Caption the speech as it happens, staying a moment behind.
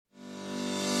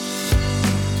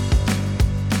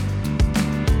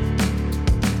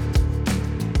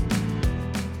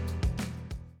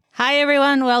Hi,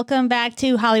 everyone. Welcome back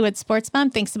to Hollywood Sports Mom.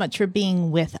 Thanks so much for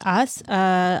being with us.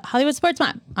 Hollywood Sports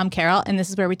Mom. I'm Carol, and this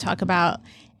is where we talk about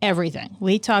everything.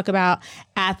 We talk about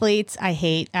athletes. I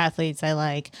hate athletes. I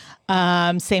like.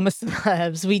 Same with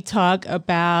celebs. We talk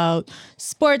about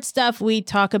sports stuff. We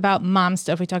talk about mom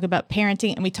stuff. We talk about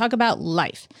parenting, and we talk about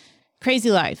life, crazy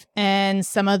life, and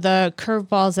some of the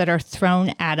curveballs that are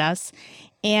thrown at us.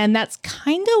 And that's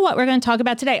kind of what we're going to talk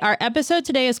about today. Our episode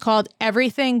today is called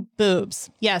Everything Boobs.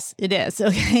 Yes, it is.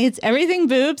 Okay, it's Everything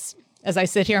Boobs. As I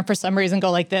sit here and for some reason go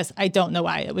like this, I don't know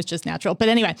why. It was just natural. But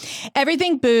anyway,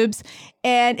 Everything Boobs.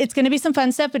 And it's going to be some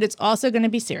fun stuff, but it's also going to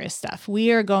be serious stuff.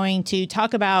 We are going to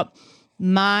talk about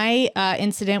my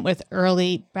incident with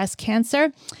early breast cancer.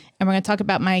 And we're going to talk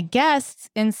about my guest's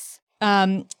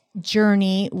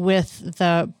journey with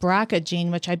the BRCA gene,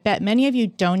 which I bet many of you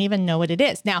don't even know what it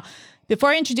is. Now,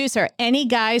 before I introduce her, any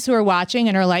guys who are watching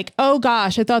and are like, oh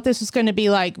gosh, I thought this was going to be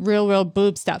like real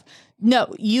boob stuff. No,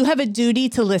 you have a duty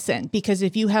to listen, because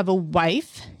if you have a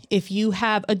wife, if you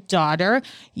have a daughter,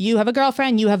 you have a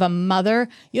girlfriend, you have a mother,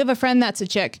 you have a friend that's a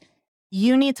chick,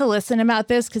 you need to listen about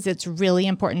this because it's really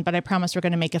important, but I promise we're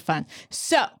going to make it fun.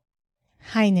 So,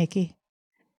 hi, Nikki.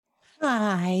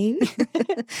 Hi.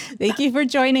 Thank you for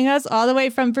joining us all the way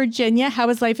from Virginia. How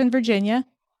is life in Virginia?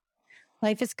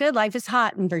 Life is good. Life is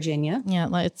hot in Virginia. Yeah,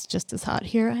 it's just as hot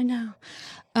here. I know.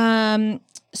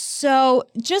 So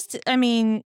just,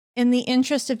 in the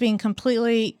interest of being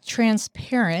completely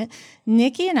transparent,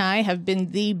 Nikki and I have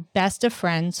been the best of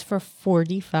friends for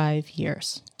 45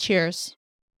 years. Cheers.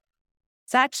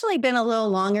 It's actually been a little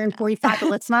longer than 45, but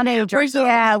let's not age.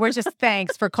 We're just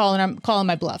thanks for calling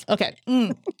my bluff. Okay.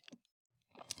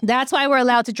 That's why we're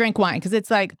allowed to drink wine, because it's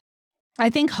like,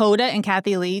 I think Hoda and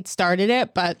Kathy Lee started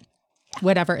it, but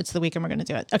whatever, it's the weekend, we're going to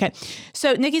do it. Okay.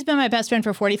 So Nikki's been my best friend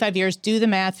for 45 years. Do the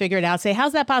math, figure it out. Say,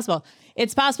 how's that possible?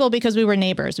 It's possible because we were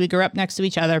neighbors. We grew up next to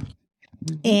each other.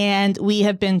 And we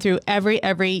have been through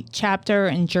every chapter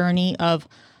and journey of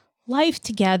life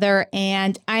together.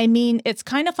 And it's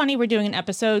kind of funny we're doing an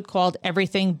episode called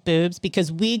Everything Boobs,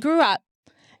 because we grew up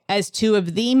as two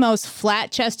of the most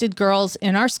flat-chested girls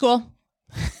in our school.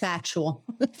 Factual.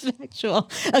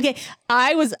 Okay.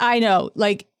 I know,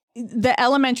 like, the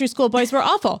elementary school boys were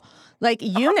awful. Like,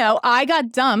 I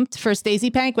got dumped for Stacey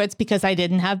Pankwitz because I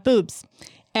didn't have boobs.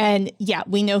 And yeah,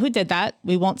 we know who did that.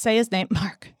 We won't say his name,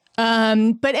 Mark.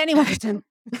 But anyway,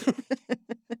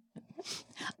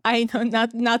 I know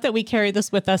not that we carry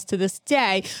this with us to this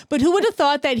day, but who would have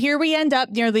thought that here we end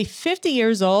up nearly 50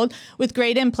 years old with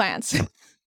great implants?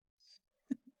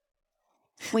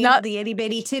 We have the itty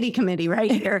bitty titty committee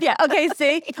right here. Yeah. Okay.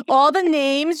 See, all the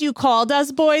names you called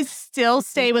us, boys, still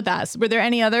stay with us. Were there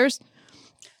any others?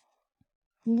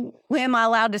 Am I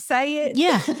allowed to say it?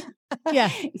 Yeah.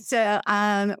 Yeah. So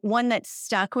one that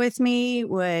stuck with me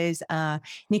was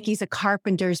Nikki's a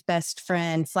carpenter's best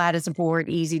friend, flat as a board,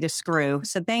 easy to screw.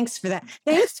 So thanks for that.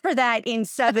 Thanks for that in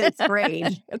 7th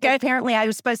grade. Okay. Apparently I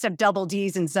was supposed to have double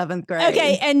D's in 7th grade.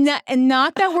 Okay. And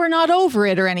not that we're not over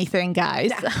it or anything, guys.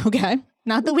 No. Okay.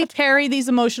 Not that we carry these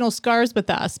emotional scars with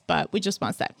us, but we just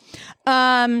want to say.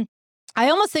 I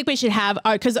almost think we should have,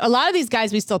 because a lot of these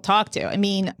guys we still talk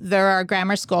to. They're our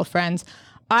grammar school friends.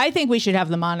 I think we should have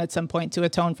them on at some point to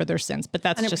atone for their sins, but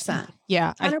that's 100%. Just,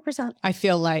 yeah. 100%. I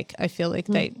feel like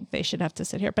they should have to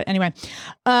sit here. But anyway,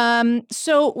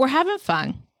 so we're having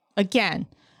fun again.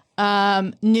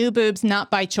 New boobs,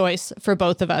 not by choice for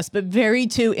both of us, but very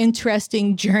two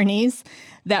interesting journeys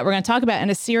that we're going to talk about, and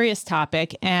a serious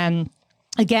topic. And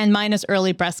again, mine is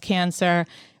early breast cancer,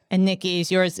 and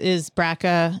Nikki's, yours is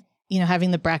BRCA,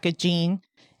 having the BRCA gene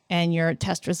and your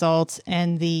test results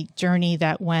and the journey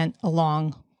that went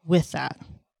along with that.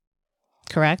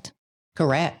 Correct?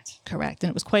 Correct. And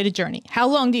it was quite a journey. How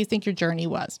long do you think your journey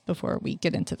was before we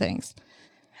get into things?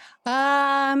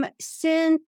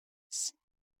 Since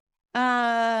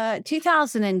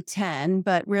 2010,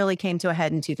 but really came to a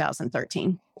head in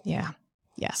 2013. Yeah.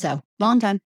 So long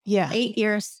time. Yeah. 8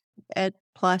 years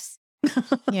plus.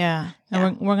 Yeah.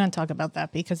 And we're going to talk about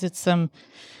that, because it's some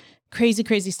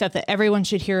crazy stuff that everyone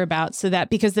should hear about,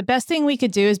 because the best thing we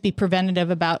could do is be preventative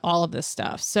about all of this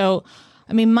stuff. So,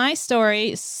 my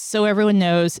story, so everyone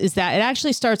knows, is that it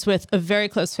actually starts with a very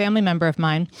close family member of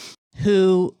mine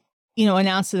who,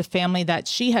 announced to the family that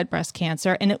she had breast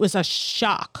cancer. And it was a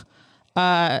shock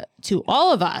to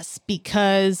all of us,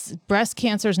 because breast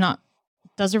cancer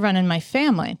doesn't run in my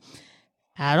family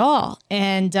at all.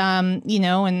 And,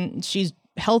 and she's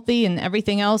healthy and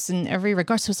everything else in every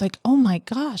regard. So it's like, oh my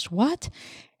gosh, what?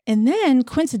 And then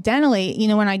coincidentally,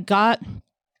 when I got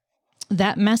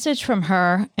that message from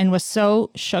her and was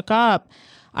so shook up,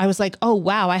 I was like, oh,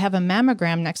 wow, I have a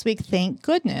mammogram next week. Thank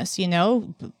goodness,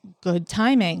 good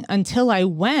timing, until I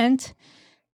went.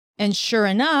 And sure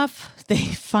enough, they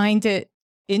find it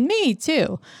in me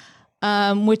too,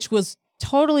 which was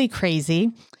totally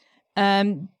crazy,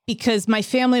 because my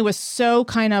family was so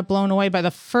kind of blown away by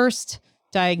the first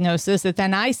diagnosis that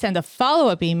then I send a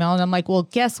follow-up email and I'm like, well,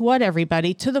 guess what,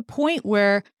 everybody? To the point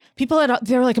where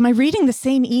they were like, am I reading the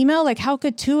same email? Like, how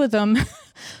could two of them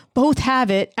both have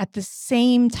it at the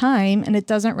same time and it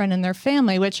doesn't run in their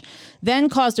family, which then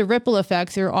caused a ripple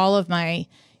effect through all of my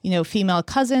female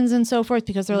cousins and so forth,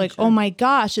 because they're like, oh my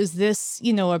gosh, is this, a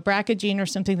BRCA gene or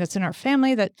something that's in our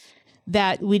family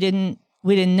that we didn't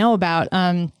know about.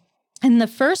 And the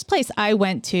first place I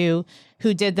went to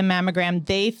who did the mammogram,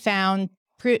 they found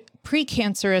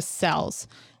precancerous cells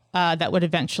that would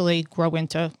eventually grow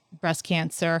into breast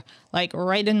cancer, like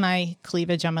right in my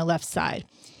cleavage on my left side.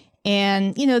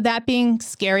 And, that being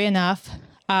scary enough,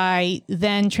 I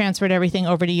then transferred everything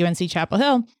over to UNC Chapel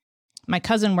Hill. My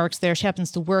cousin works there. She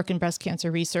happens to work in breast cancer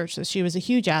research, so she was a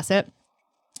huge asset.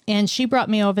 And she brought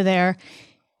me over there.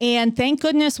 And thank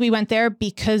goodness we went there,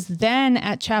 because then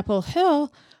at Chapel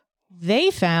Hill,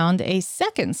 they found a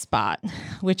second spot,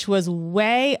 which was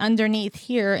way underneath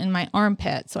here in my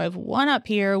armpit. So I have one up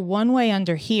here, one way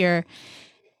under here.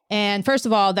 And first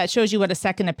of all, that shows you what a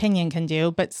second opinion can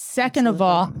do. But second of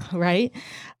all, right,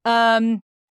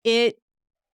 it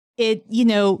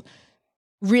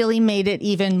really made it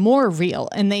even more real.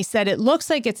 And they said, it looks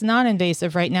like it's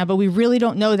non-invasive right now, but we really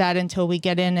don't know that until we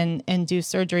get in and do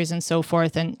surgeries and so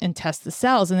forth and test the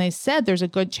cells. And they said there's a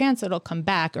good chance it'll come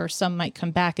back, or some might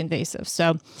come back invasive.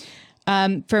 So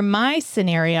for my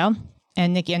scenario,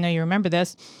 and Nikki, I know you remember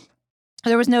this,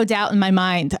 there was no doubt in my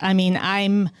mind. I mean,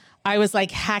 I was like,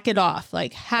 hack it off,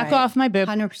 like hack off my boob.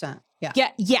 100%.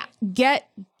 Yeah.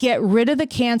 Get rid of the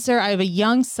cancer. I have a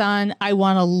young son. I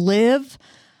want to live.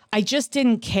 I just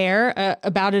didn't care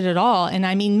about it at all. And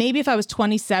I mean, maybe if I was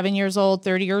 27 years old,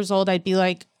 30 years old, I'd be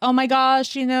like, oh my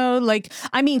gosh,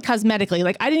 cosmetically,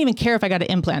 like I didn't even care if I got an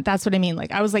implant. That's what I mean.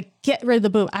 Like I was like, get rid of the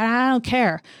boob. I don't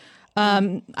care.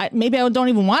 Maybe I don't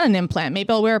even want an implant.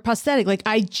 Maybe I'll wear a prosthetic. Like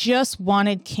I just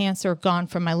wanted cancer gone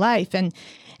from my life. And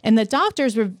the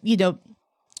doctors were,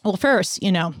 well, first,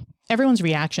 everyone's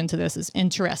reaction to this is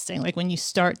interesting. Like when you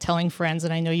start telling friends,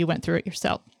 and I know you went through it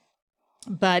yourself,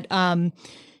 but,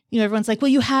 everyone's like,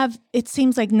 well, it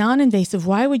seems like non-invasive.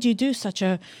 Why would you do such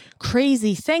a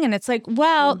crazy thing? And it's like,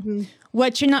 well,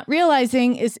 what you're not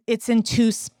realizing is it's in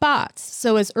two spots.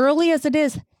 So as early as it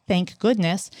is, thank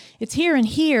goodness, it's here and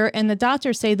here. And the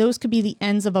doctors say those could be the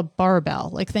ends of a barbell.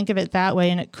 Like think of it that way.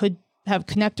 And it could have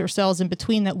connector cells in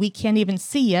between that we can't even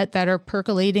see yet that are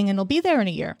percolating and will be there in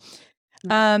a year.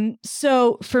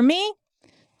 So for me,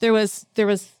 there was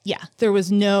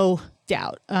no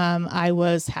doubt. I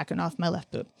was hacking off my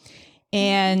left boob.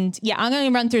 And I'm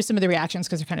going to run through some of the reactions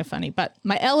because they're kind of funny. But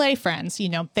my LA friends,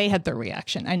 they had their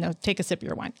reaction. I know. Take a sip of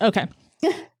your wine. Okay.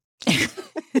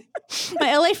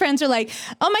 My LA friends are like,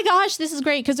 oh my gosh, this is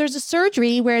great because there's a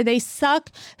surgery where they suck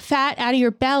fat out of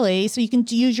your belly so you can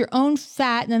use your own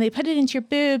fat and then they put it into your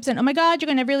boobs. And oh my God, you're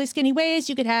going to have really skinny waist.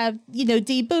 You could have,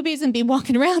 D boobies and be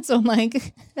walking around. So I'm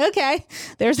like, okay.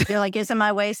 You're like, isn't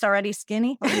my waist already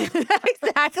skinny?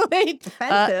 Exactly.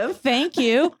 Offensive. Thank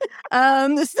you.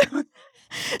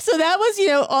 So that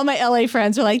was, all my LA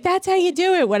friends are like, that's how you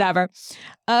do it, whatever.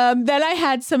 Then I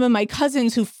had some of my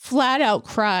cousins who flat out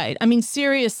cried. I mean,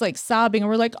 serious, like sobbing. And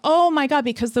we're like, oh my God,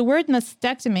 because the word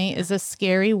mastectomy is a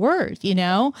scary word,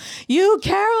 You,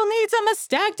 Carol, needs a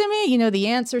mastectomy. The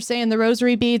ants are saying the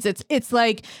rosary beads. It's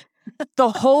like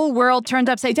the whole world turned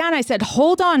upside down. I said,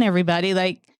 hold on, everybody.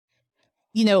 Like,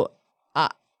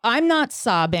 I'm not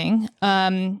sobbing.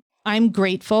 I'm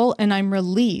grateful and I'm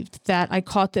relieved that I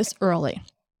caught this early.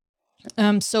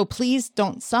 So please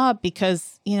don't sob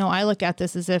because, I look at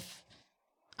this as if,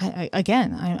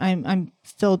 I'm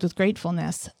filled with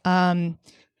gratefulness.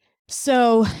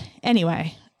 So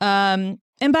anyway, and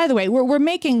by the way, we're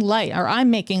making light, or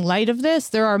I'm making light of this.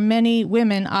 There are many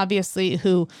women, obviously,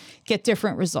 who get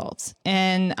different results.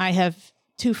 And I have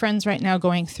 2 friends right now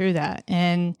going through that.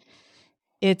 And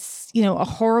it's, a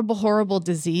horrible, horrible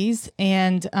disease.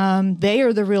 And they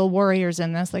are the real warriors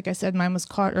in this. Like I said, mine was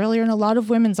caught earlier and a lot of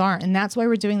women's aren't. And that's why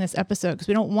we're doing this episode, because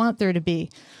we don't want there to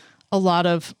be a lot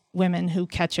of women who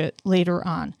catch it later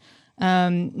on.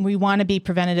 We want to be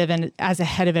preventative and as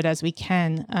ahead of it as we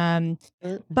can.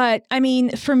 But I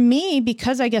mean, for me,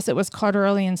 because I guess it was caught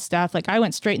early and stuff, like I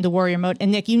went straight into warrior mode.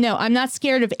 And Nick, I'm not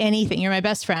scared of anything. You're my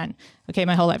best friend. Okay,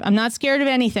 my whole life. I'm not scared of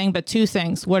anything but 2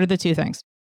 things. What are the 2 things?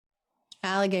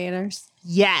 Alligators.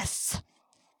 Yes.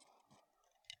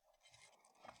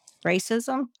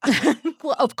 Racism?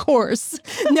 Well, of course.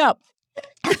 No.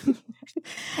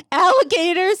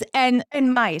 Alligators and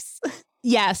mice.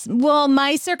 yes. Well,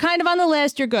 mice are kind of on the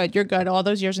list. You're good. You're good. All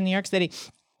those years in New York City.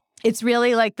 It's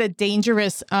really like the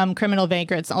dangerous criminal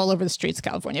vagrants all over the streets of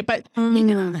California. But you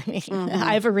know,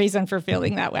 I have a reason for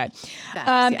feeling that way.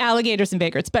 Alligators and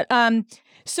vagrants. But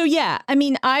so, yeah, I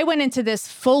mean, I went into this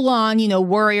full on,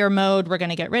 warrior mode. We're going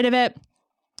to get rid of it.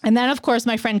 And then, of course,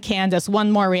 my friend Candace, one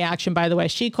more reaction, by the way,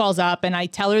 she calls up and I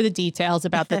tell her the details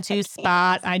about the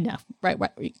 2-spot. I know. Right.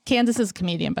 Candace is a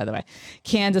comedian, by the way.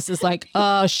 Candace is like,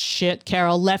 oh, shit,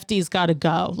 Carol, Lefty's got to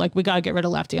go. Like, we got to get rid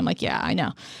of Lefty. I'm like, yeah, I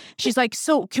know. She's like,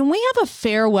 so can we have a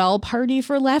farewell party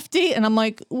for Lefty? And I'm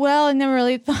like, well, I never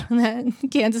really thought of that.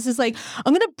 Candace is like,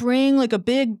 I'm going to bring like a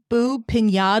big boob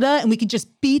pinata and we can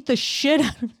just beat the shit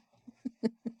out of him.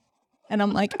 And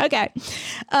I'm like, okay.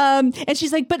 And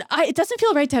she's like, but it doesn't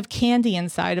feel right to have candy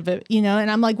inside of it,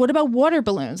 And I'm like, what about water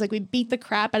balloons? Like we beat the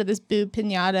crap out of this boob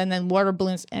pinata and then water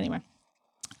balloons. Anyway.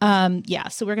 Yeah,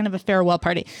 so we're going to have a farewell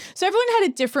party. So everyone had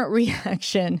a different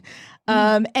reaction.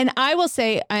 And I will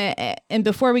say, and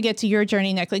before we get to your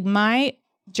journey, Nick, like my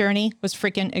journey was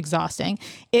freaking exhausting.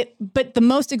 But the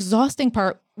most exhausting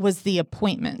part was the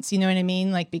appointments. You know what I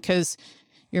mean? Like, because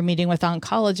you're meeting with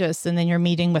oncologists and then you're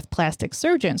meeting with plastic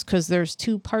surgeons, because there's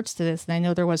 2 parts to this. And I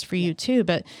know there was for you too,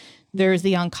 but there's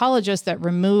the oncologist that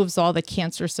removes all the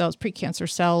cancer cells, precancer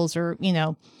cells, or,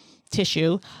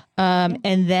 tissue.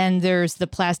 And then there's the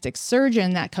plastic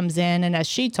surgeon that comes in. And as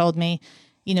she told me,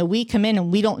 we come in and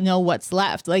we don't know what's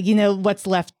left, what's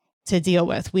left to deal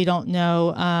with. We don't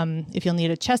know if you'll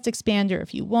need a chest expander,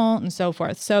 if you won't, and so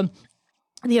forth. So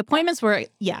the appointments were,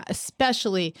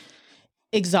 especially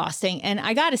exhausting. And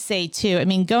I got to say too, I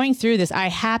mean, going through this, I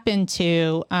happen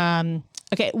to,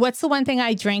 okay, what's the one thing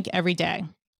I drink every day?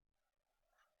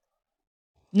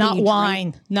 Not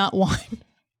wine.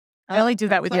 I only do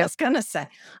that with you. I was going to say,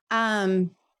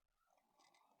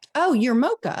 your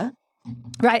mocha.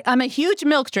 Right. I'm a huge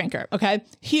milk drinker. Okay.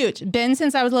 Huge. Been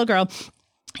since I was a little girl.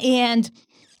 And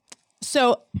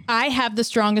so I have the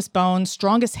strongest bones,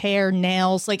 strongest hair,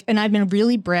 nails, and I've been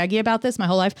really braggy about this my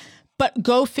whole life. But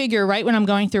go figure, right when I'm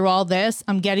going through all this,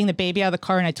 I'm getting the baby out of the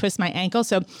car and I twist my ankle.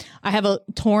 So I have a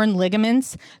torn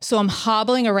ligaments. So I'm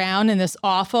hobbling around in this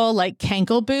awful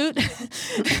cankle boot.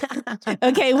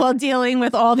 Okay, while dealing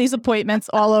with all these appointments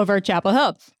all over Chapel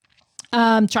Hill.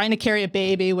 Trying to carry a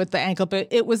baby with the ankle boot.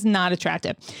 It was not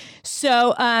attractive.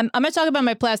 So I'm going to talk about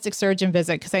my plastic surgeon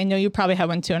visit because I know you probably had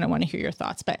one too and I want to hear your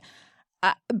thoughts. But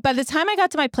by the time I got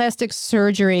to my plastic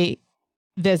surgery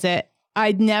visit,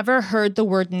 I'd never heard the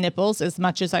word nipples as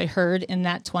much as I heard in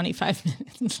that 25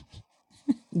 minutes.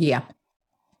 Yeah.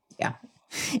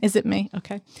 Is it me?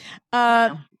 Okay.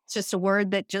 It's just a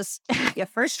word that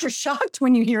first you're shocked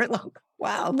when you hear it. Like,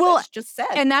 wow, well, just said.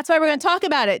 And that's why we're going to talk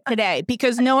about it today,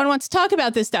 because no one wants to talk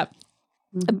about this stuff.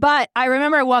 But I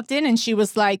remember I walked in and she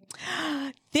was like,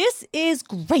 this is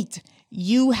great.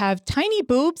 You have tiny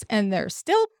boobs and they're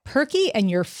still perky and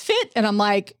you're fit. And I'm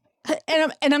like,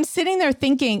 and I'm sitting there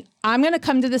thinking, I'm going to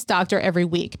come to this doctor every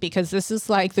week because this is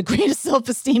like the greatest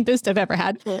self-esteem boost I've ever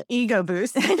had. Ego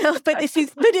boost. I know, but if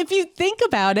you think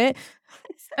about it,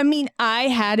 I mean, I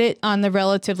had it on the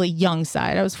relatively young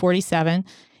side. I was 47.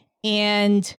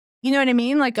 And you know what I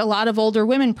mean? Like a lot of older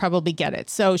women probably get it.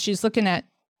 So she's looking at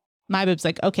my boobs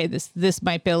like, okay, this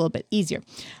might be a little bit easier.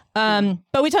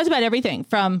 But we talked about everything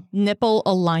from nipple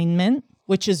alignment,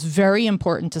 which is very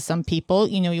important to some people.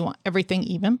 You want everything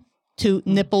even, to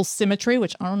nipple symmetry,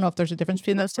 which I don't know if there's a difference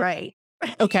between those two. Right.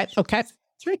 Okay.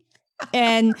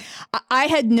 And I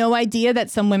had no idea that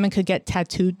some women could get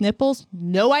tattooed nipples.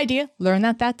 No idea. Learned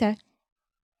that day.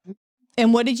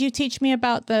 And what did you teach me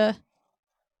about the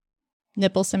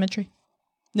nipple symmetry,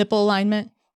 nipple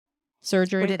alignment,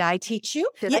 surgery? What did I teach you?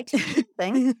 Did I teach you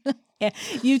things? Yeah,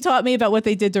 you taught me about what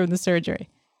they did during the surgery,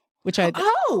 which I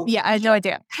had no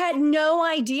idea. Had no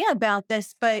idea about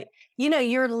this, but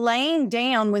you're laying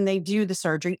down when they do the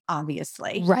surgery,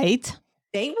 obviously. Right.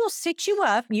 They will sit you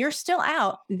up. You're still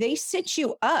out. They sit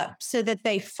you up so that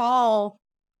they fall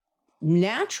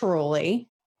naturally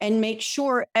and make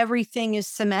sure everything is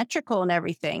symmetrical and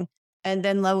everything. And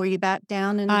then lower you back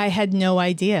down. And I had no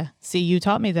idea. See, you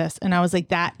taught me this. And I was like,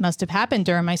 that must have happened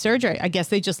during my surgery. I guess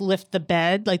they just lift the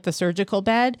bed, like the surgical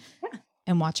bed,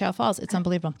 and watch how it falls. It's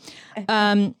unbelievable.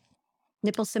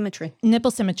 Nipple symmetry.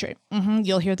 Nipple symmetry.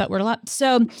 You'll hear that word a lot.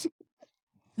 So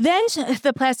then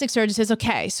the plastic surgeon says,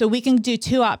 okay, so we can do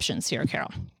 2 options here,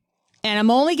 Carol. And I'm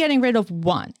only getting rid of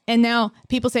one. And now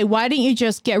people say, why didn't you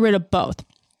just get rid of both?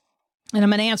 And I'm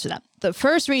going to answer that. The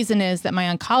first reason is that my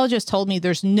oncologist told me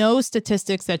there's no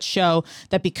statistics that show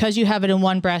that because you have it in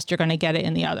one breast, you're going to get it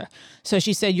in the other. So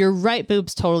she said, you're right,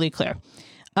 boobs, totally clear.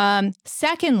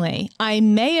 Secondly, I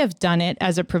may have done it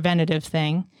as a preventative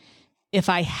thing if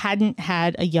I hadn't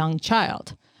had a young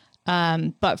child.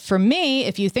 But for me,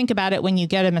 if you think about it, when you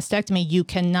get a mastectomy, you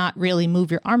cannot really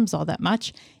move your arms all that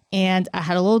much. And I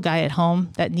had a little guy at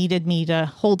home that needed me to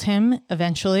hold him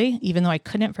eventually, even though I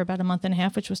couldn't for about a month and a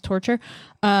half, which was torture.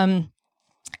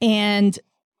 And,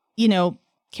 you know,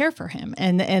 care for him.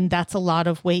 And that's a lot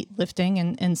of weight lifting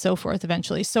and so forth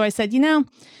eventually. So I said, you know,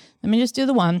 let me just do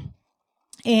the one.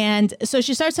 And so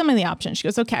she starts telling me the options. She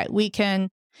goes, okay, we can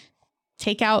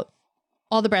take out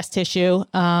all the breast tissue,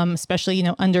 especially, you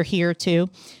know, under here too,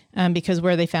 because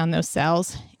where they found those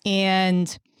cells,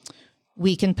 and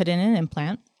we can put in an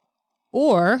implant.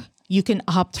 Or you can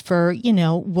opt for, you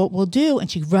know, what we'll do.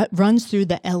 And she runs through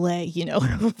the LA, you know,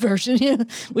 version, you know,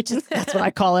 which is, that's what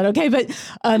I call it. Okay. But,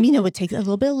 you know, it takes a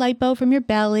little bit of lipo from your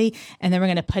belly, and then we're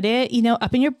going to put it, you know,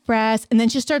 up in your breast. And then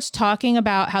she starts talking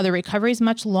about how the recovery is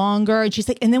much longer. And she's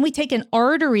like, and then we take an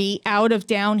artery out of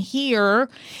down here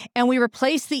and we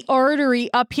replace the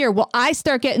artery up here. Well, I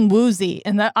start getting woozy,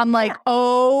 and I'm like,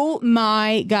 oh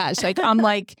my gosh. Like, I'm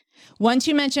like, once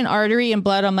you mention artery and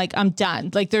blood, I'm like, I'm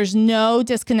done. Like, there's no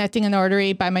disconnecting an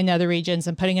artery by my nether regions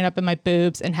and putting it up in my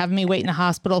boobs and having me wait in a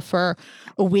hospital for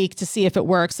a week to see if it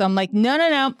works. So I'm like,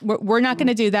 no, we're not going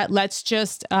to do that. Let's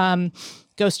just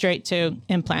go straight to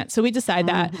implant. So we decide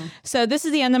that. So this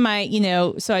is the end of my, you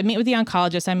know, so I meet with the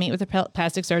oncologist, I meet with the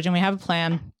plastic surgeon, we have a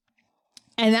plan.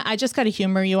 And I just got to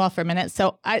humor you all for a minute.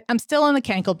 So I'm still on the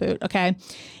cankle boot, okay?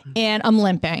 And I'm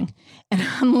limping. And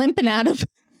I'm limping out of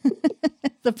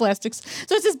the plastics.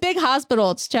 So it's this big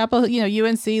hospital. It's Chapel, you know,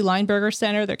 UNC Lineberger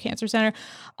Center, their cancer center.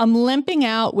 I'm limping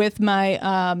out with my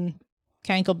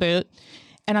cankle boot,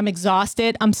 and I'm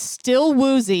exhausted. I'm still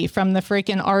woozy from the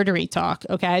freaking artery talk.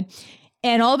 Okay.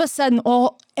 And all of a sudden,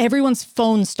 everyone's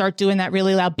phones start doing that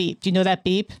really loud beep. Do you know that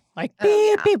beep? Like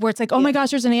beep, beep, where it's like, oh my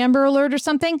gosh, there's an Amber Alert or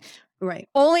something. Right.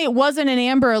 Only it wasn't an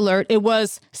Amber Alert. It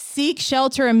was seek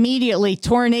shelter immediately,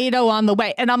 tornado on the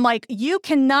way. And I'm like, you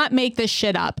cannot make this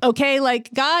shit up. Okay.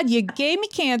 Like, God, you gave me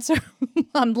cancer.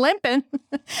 I'm limping.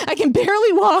 I can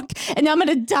barely walk. And now I'm going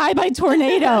to die by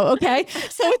tornado. Okay.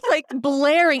 So it's like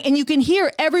blaring, and you can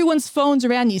hear everyone's phones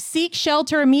around you. Seek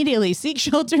shelter immediately. Seek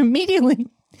shelter immediately.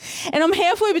 And I'm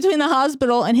halfway between the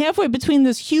hospital and halfway between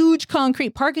this huge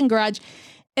concrete parking garage.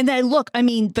 And then I look, I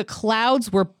mean, the clouds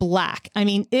were black. I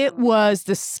mean, it was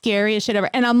the scariest shit ever.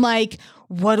 And I'm like,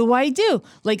 what do I do?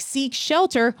 Like, seek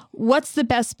shelter. What's the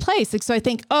best place? Like, so I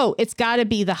think, oh, it's got to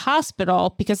be the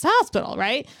hospital, because hospital,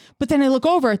 right? But then I look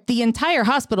over, the entire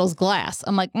hospital's glass.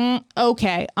 I'm like,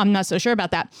 okay, I'm not so sure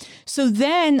about that. So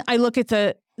then I look at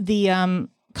the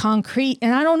concrete,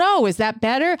 and I don't know, is that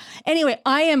better? Anyway,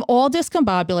 I am all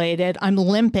discombobulated. I'm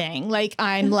limping, like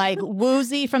I'm like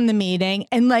woozy from the meeting,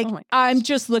 and like I'm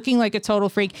just looking like a total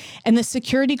freak. And the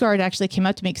security guard actually came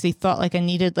up to me because he thought like I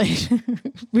needed like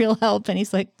real help, and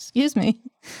he's like, excuse me,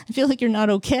 I feel like you're not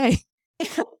okay.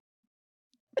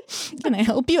 Can I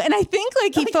help you? And I think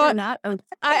like he thought,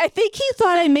 I think he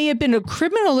thought I may have been a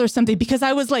criminal or something, because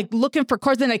I was like looking for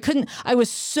cars, and I was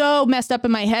so messed up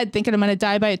in my head thinking I'm going to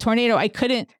die by a tornado. I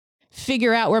couldn't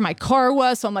figure out where my car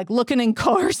was. So I'm like looking in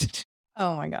cars.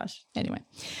 Oh my gosh. Anyway,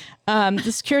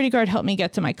 the security guard helped me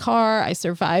get to my car. I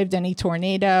survived any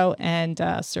tornado, and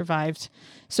survived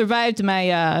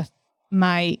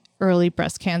my early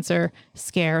breast cancer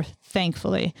scare,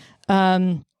 thankfully.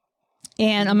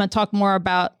 And I'm going to talk more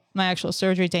about my actual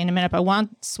surgery day in a minute, but I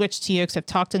want to switch to you because I've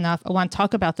talked enough. I want to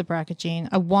talk about the BRCA gene.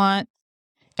 I want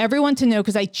everyone to know,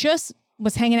 because I just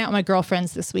was hanging out with my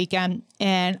girlfriends this weekend,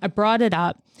 and I brought it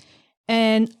up,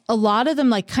 and a lot of them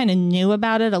like kind of knew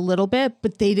about it a little bit,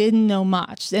 but they didn't know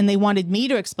much, and they wanted me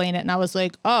to explain it. And I was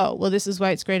like, oh, well, this is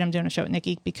why it's great I'm doing a show with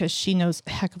Nikki, because she knows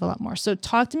a heck of a lot more. So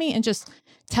talk to me and just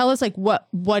tell us like,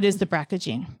 what is the BRCA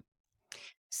gene?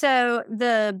 So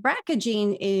the BRCA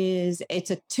gene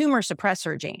it's a tumor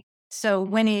suppressor gene. So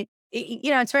when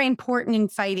it's very important in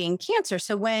fighting cancer.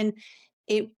 So when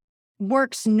it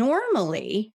works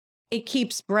normally, it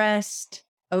keeps breast,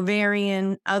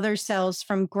 ovarian, other cells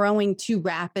from growing too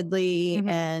rapidly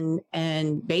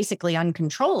and basically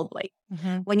uncontrollably.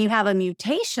 When you have a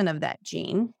mutation of that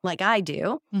gene, like I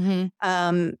do,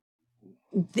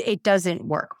 it doesn't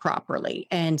work properly.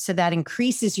 And so that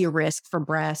increases your risk for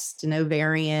breast and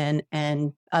ovarian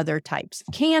and other types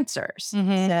of cancers.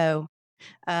 So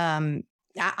there's a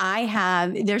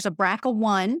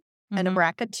BRCA1 and a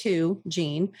BRCA2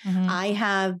 gene. Mm-hmm. I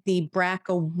have the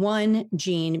BRCA1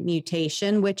 gene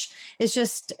mutation, which is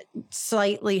just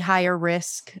slightly higher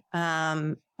risk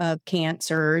of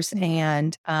cancers.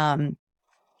 And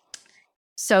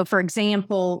so, for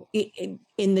example,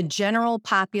 in the general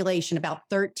population, about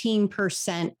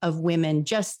 13% of women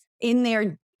just in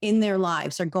their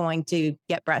lives are going to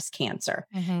get breast cancer.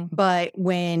 But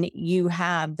when you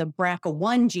have the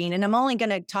BRCA1 gene, and I'm only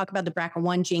going to talk about the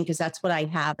BRCA1 gene because that's what I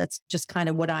have. That's just kind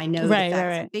of what I know the facts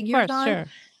and figures on. Sure.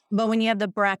 But when you have the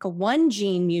BRCA1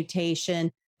 gene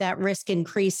mutation, that risk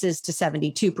increases to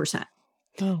 72%.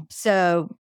 Oh.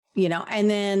 So, and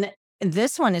then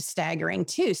this one is staggering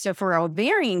too. So for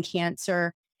ovarian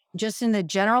cancer, just in the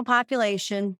general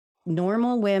population,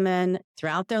 normal women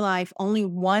throughout their life, only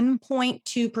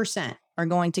 1.2% are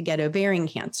going to get ovarian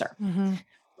cancer.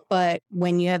 But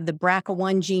when you have the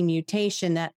BRCA1 gene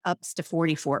mutation, that ups to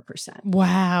 44%.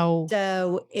 Wow.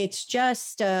 So it's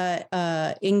just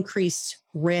increased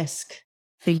risk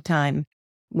big time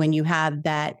when you have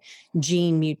that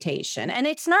gene mutation. And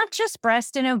it's not just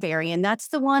breast and ovarian. That's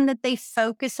the one that they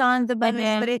focus on the most,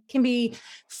 but it can be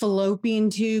fallopian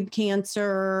tube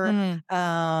cancer,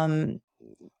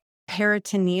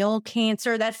 peritoneal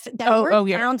cancer. That word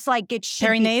sounds like it should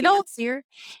perinatal?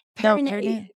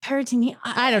 Be peritoneal.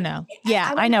 I don't know.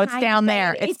 Yeah, I know. It's down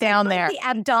there. It's down there. The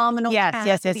abdominal.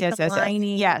 Yes.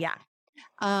 Lining. Yeah.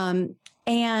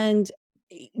 And,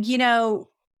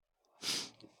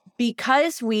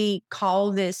 because we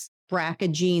call this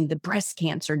BRCA gene the breast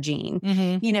cancer gene,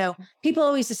 people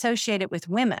always associate it with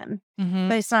women,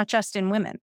 but it's not just in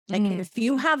women. Like if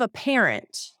you have a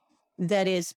parent that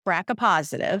is BRCA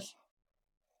positive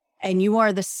and you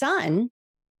are the son,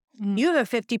 you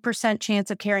have a 50%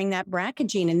 chance of carrying that BRCA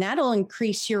gene, and that'll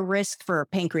increase your risk for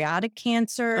pancreatic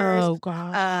cancers,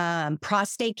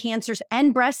 prostate cancers,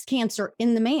 and breast cancer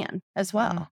in the man as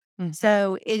well.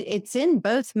 So it's in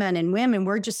both men and women.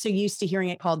 We're just so used to hearing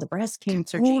it called the breast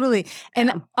cancer gene. Totally.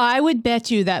 And I would bet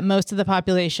you that most of the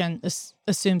population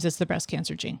assumes it's the breast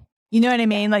cancer gene. You know what I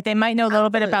mean? Like they might know a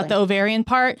little bit about the ovarian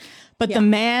part, but the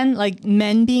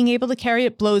men being able to carry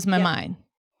it blows my mind.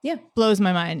 Yeah. Blows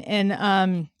my mind.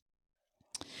 And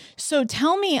so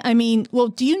tell me,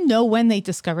 do you know when they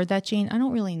discovered that gene? I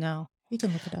don't really know. You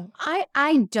can look it up.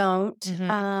 I don't.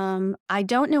 I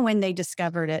don't know when they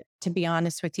discovered it, to be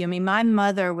honest with you. My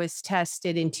mother was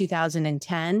tested in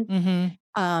 2010.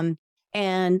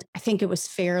 And I think it was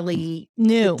fairly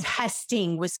new. The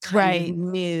testing was kind of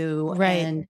new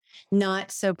and not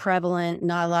so prevalent.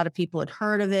 Not a lot of people had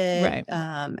heard of it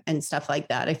and stuff like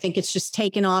that. I think it's just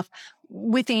taken off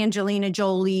with Angelina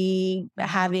Jolie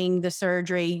having the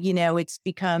surgery. It's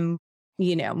become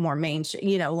more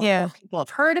mainstream, more people have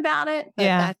heard about it, but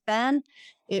back then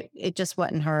it just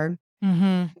wasn't heard.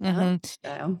 And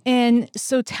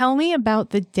so tell me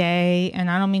about the day, and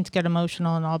I don't mean to get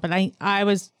emotional and all, but I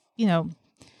was,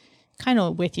 kind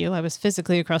of with you. I was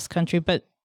physically across the country, but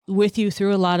with you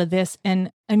through a lot of this.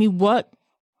 And what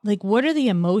are the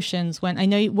emotions when I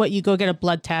know you go get a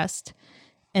blood test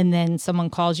and then someone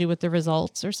calls you with the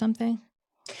results or something?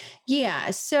 Yeah.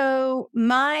 So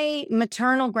my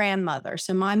maternal grandmother,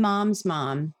 so my mom's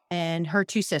mom and her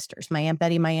two sisters, my Aunt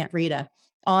Betty, my Aunt Rita,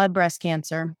 all had breast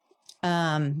cancer.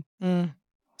 And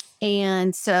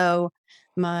so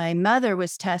my mother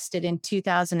was tested in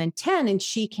 2010 and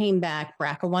she came back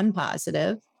BRCA1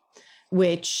 positive,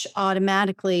 which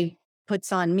automatically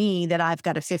puts on me that I've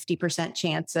got a 50%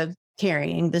 chance of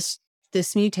carrying this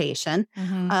mutation.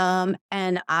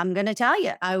 And I'm going to tell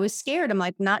you, I was scared. I'm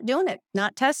like, not doing it,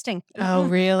 not testing. Oh,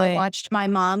 really? I watched my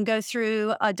mom go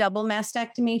through a double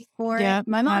mastectomy for it.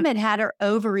 My mom had her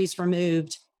ovaries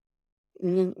removed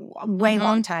way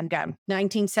long time ago.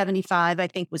 1975, I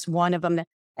think, was one of them.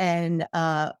 And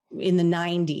in the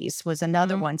 90s was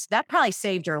another one. So that probably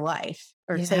saved her life.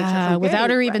 Or saved her from without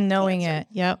her even breast knowing cancer.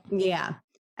 it. Yep. Yeah.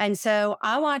 And so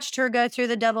I watched her go through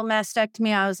the double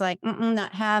mastectomy. I was like,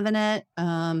 not having it.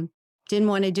 Didn't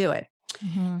want to do it.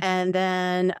 And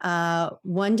then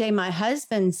one day my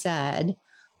husband said,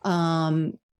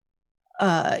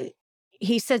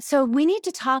 he said, so we need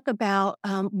to talk about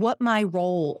what my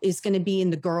role is going to be in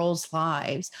the girls'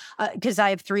 lives. Because I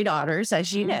have 3 daughters,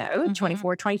 as you know,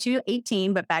 24, 22,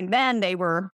 18. But back then they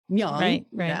were young,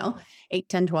 right. 8,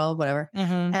 10, 12, whatever.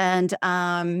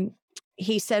 And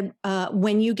he said,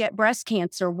 when you get breast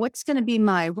cancer, what's going to be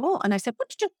my role? And I said,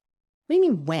 what do you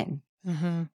mean when?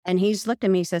 And he's looked at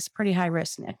me, he says, pretty high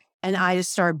risk, Nick. And I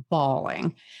just started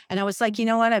bawling. And I was like, you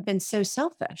know what? I've been so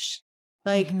selfish.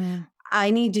 Like, I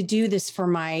need to do this for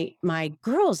my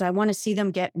girls. I want to see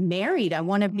them get married. I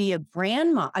want to be a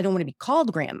grandma. I don't want to be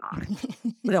called grandma. I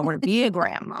don't want to be a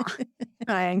grandma.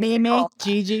 Mimi,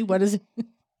 Gigi, what is it?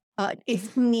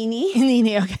 It's Nini.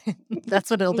 Nini, okay. That's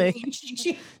what it'll be.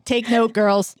 Take note,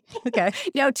 girls. Okay.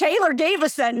 No, Taylor gave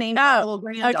us that name. Oh, little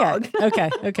grand dog.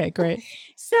 Okay, great.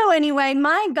 So anyway,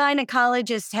 my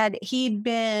gynecologist he'd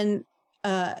been,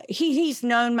 he's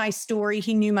known my story.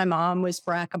 He knew my mom was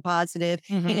BRCA positive.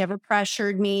 Mm-hmm. He never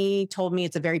pressured me, told me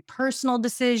it's a very personal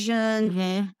decision.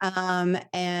 Mm-hmm.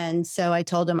 And so I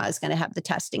told him I was going to have the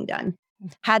testing done.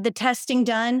 Had the testing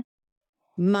done.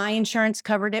 My insurance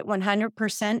covered it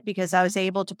 100% because I was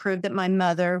able to prove that my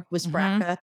mother was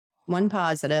BRCA 1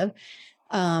 positive.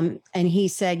 And he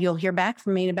said, you'll hear back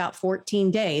from me in about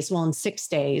 14 days. Well, in 6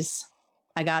 days,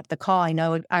 I got the call.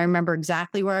 I remember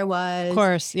exactly where I was. Of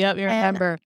course. Yep. You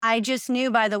remember. I just knew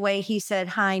by the way he said,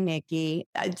 hi, Nikki,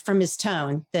 from his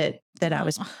tone that I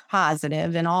was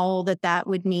positive and all that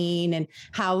would mean. And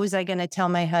how was I going to tell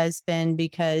my husband?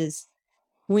 Because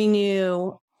we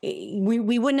knew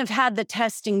we wouldn't have had the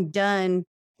testing done.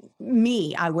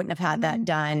 I wouldn't have had that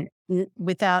done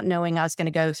without knowing I was going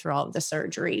to go through all of the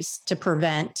surgeries to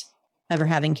prevent ever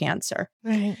having cancer.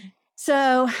 Right.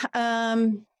 So,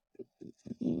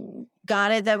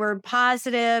 got it that were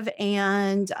positive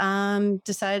and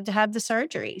decided to have the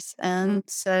surgeries. And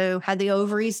so had the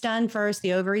ovaries done first,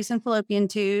 the ovaries and fallopian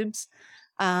tubes.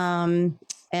 And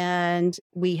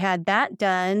we had that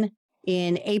done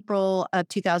in April of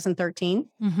 2013.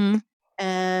 Mm-hmm.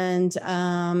 And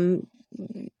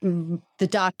the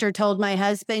doctor told my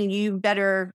husband, you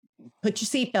better put your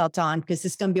seatbelt on because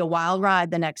it's going to be a wild ride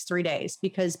the next 3 days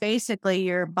because basically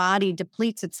your body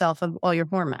depletes itself of all your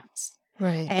hormones.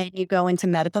 Right. And you go into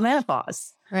medical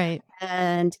menopause. Right.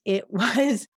 And it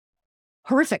was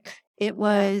horrific. It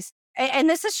was, and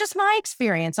this is just my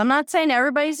experience. I'm not saying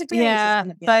everybody's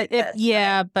experience. Can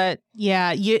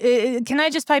I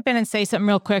just pipe in and say something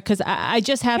real quick? Because I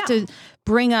just have to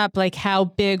bring up like how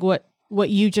big what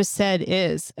you just said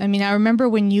is. I mean, I remember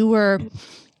when you were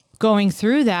going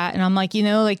through that and I'm like,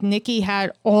 like Nikki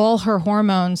had all her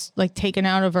hormones like taken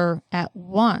out of her at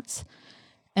once.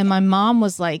 And my mom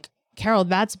was like, Carol,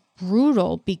 that's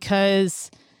brutal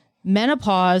because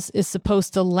menopause is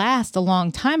supposed to last a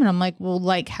long time. And I'm like, well,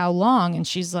 like how long? And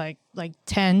she's like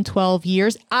 10, 12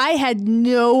 years. I had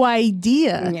no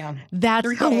idea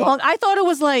that's how long. I thought it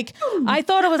was like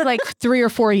 3 or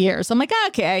 4 years. I'm like,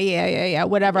 okay, yeah,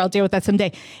 whatever. I'll deal with that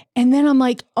someday. And then I'm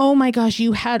like, oh my gosh,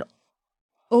 you had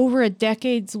over a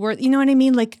decade's worth. You know what I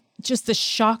mean? Like just the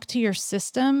shock to your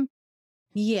system.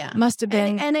 Yeah. Must have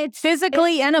been. And it's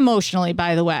physically and emotionally,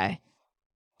 by the way.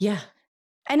 Yeah.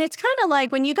 And it's kind of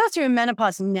like when you go through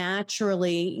menopause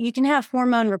naturally, you can have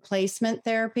hormone replacement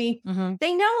therapy. Mm-hmm.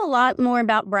 They know a lot more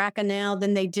about BRCA now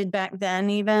than they did back then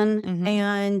even. Mm-hmm.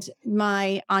 And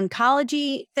my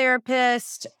oncology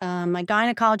therapist, my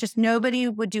gynecologist, nobody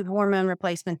would do hormone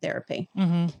replacement therapy.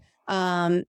 Mm-hmm.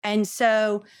 And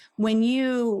so when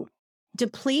you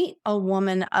deplete a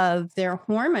woman of their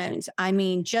hormones, I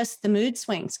mean, just the mood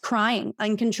swings, crying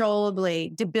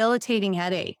uncontrollably, debilitating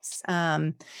headaches,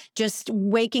 just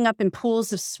waking up in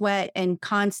pools of sweat and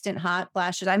constant hot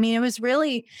flashes. I mean, it was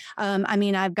really,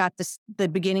 I've got the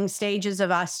beginning stages of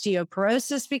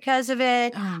osteoporosis because of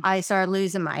it. I started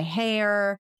losing my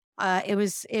hair. It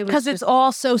was because it's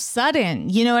all so sudden.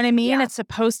 You know what I mean? Yeah. It's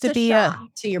supposed to be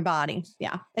to your body.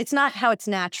 Yeah. It's not how it's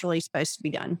naturally supposed to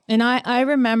be done. And I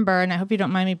remember, and I hope you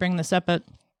don't mind me bringing this up, but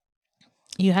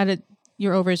you had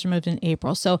your ovaries removed in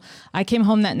April. So I came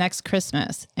home that next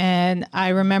Christmas and I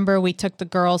remember we took the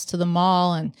girls to the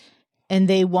mall and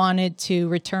they wanted to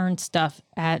return stuff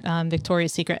at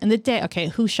Victoria's Secret. And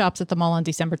who shops at the mall on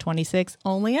December 26th?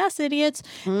 Only us idiots.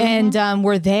 Mm-hmm. And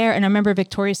we're there. And I remember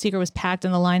Victoria's Secret was packed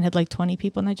and the line had like 20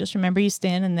 people. And I just remember you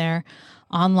standing there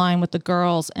online with the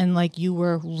girls and like you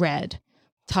were red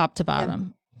top to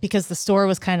bottom because the store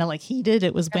was kind of like heated.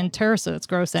 It was winter, so it's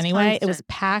gross anyway. It was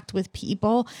packed with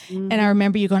people. Mm-hmm. And I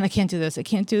remember you going, I can't do this. I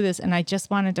can't do this. And I just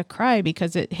wanted to cry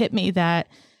because it hit me that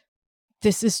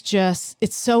this is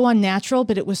it's so unnatural,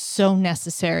 but it was so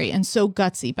necessary and so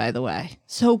gutsy, by the way.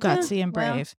 So gutsy and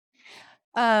brave.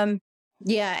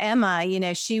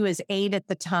 Emma, she was 8 at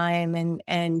the time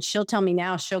and she'll tell me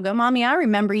now, she'll go, Mommy, I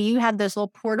remember you had those little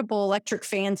portable electric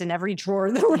fans in every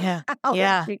drawer. Yeah.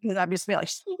 Because I'd just be like,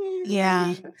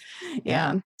 yeah.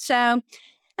 So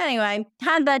anyway,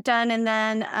 had that done. And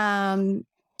then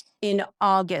in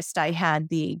August, I had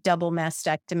the double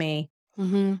mastectomy.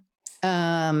 Mm-hmm.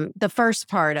 The first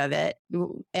part of it,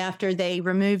 after they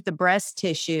removed the breast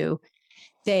tissue,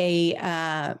 they,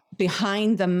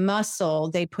 behind the muscle,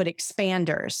 they put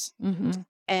expanders. Mm-hmm.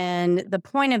 And the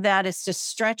point of that is to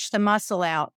stretch the muscle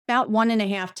out about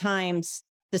 1.5 times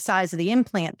the size of the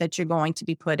implant that you're going to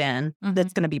be put in,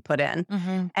 that's going to be put in.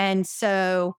 Mm-hmm. And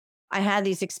so I had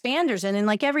these expanders, and then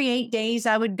like every 8 days,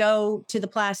 I would go to the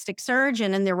plastic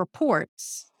surgeon and their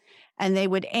reports, and they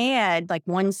would add like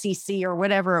 1 cc or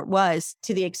whatever it was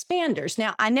to the expanders.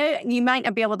 Now, I know you might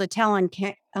not be able to tell on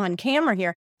camera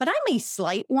here, but I'm a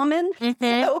slight woman.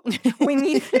 So when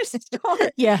you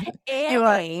start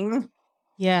adding,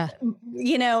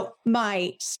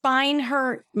 my spine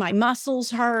hurt, my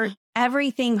muscles hurt,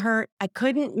 everything hurt. I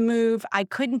couldn't move. I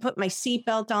couldn't put my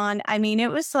seatbelt on. I mean,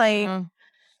 it was like,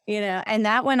 and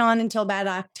that went on until about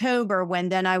October, when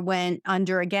then I went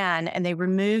under again and they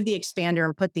removed the expander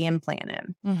and put the implant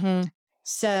in. Mm-hmm.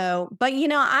 So, but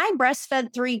I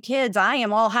breastfed 3 kids. I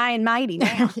am all high and mighty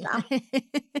now.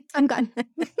 I'm gone.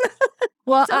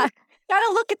 Well, so,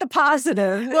 gotta look at the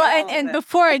positive. Well, and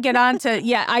before I get on to,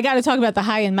 I got to talk about the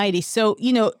high and mighty. So,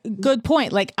 good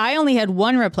point. Like, I only had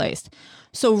 1 replaced.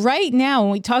 So right now,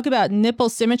 when we talk about nipple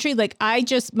symmetry, like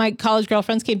my college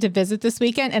girlfriends came to visit this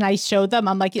weekend and I showed them.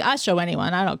 I'm like, I'll show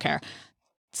anyone. I don't care.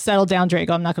 Settle down,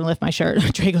 Drago. I'm not going to lift my shirt.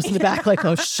 Drago's in the back like,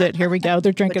 oh shit, here we go.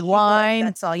 They're drinking wine.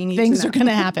 That's all you need. Things are going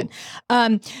to happen.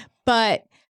 But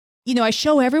I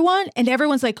show everyone and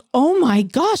everyone's like, oh my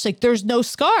gosh, like there's no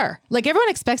scar. Like everyone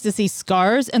expects to see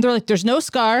scars and they're like, there's no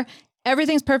scar.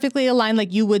 Everything's perfectly aligned.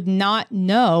 Like you would not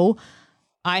know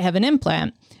I have an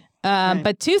implant. Right.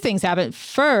 But 2 things happen.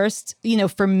 First,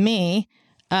 for me,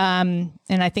 and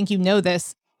I think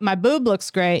this, my boob looks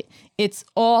great. It's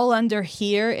all under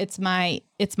here. It's my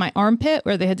armpit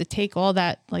where they had to take all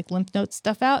that like lymph node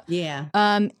stuff out. Yeah.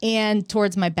 And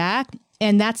towards my back.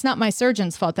 And that's not my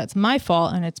surgeon's fault. That's my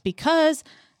fault. And it's because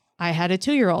I had a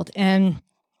 2-year-old and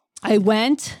I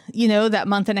went, that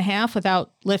month and a half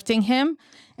without lifting him.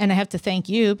 And I have to thank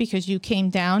you because you came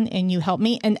down and you helped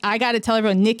me. And I got to tell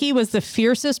everyone, Nikki was the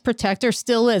fiercest protector,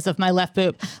 still is, of my left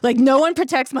boob. Like no one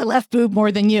protects my left boob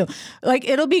more than you. Like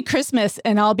it'll be Christmas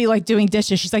and I'll be like doing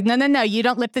dishes. She's like, no, you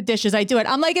don't lift the dishes. I do it.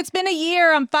 I'm like, it's been a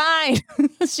year. I'm fine.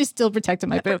 She's still protecting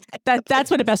my boob. That's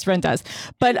what a best friend does.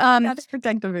 But that's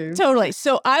protect the boob. Totally.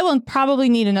 So I will probably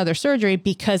need another surgery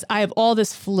because I have all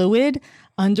this fluid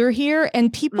under here.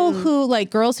 And people who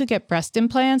like girls who get breast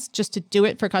implants just to do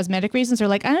it for cosmetic reasons are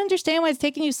like, I don't understand why it's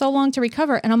taking you so long to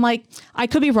recover. And I'm like, I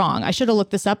could be wrong. I should have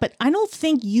looked this up, but I don't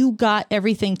think you got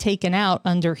everything taken out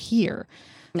under here.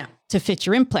 No. To fit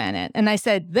your implant in. And I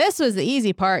said, this was the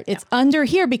easy part. It's under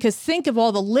here because think of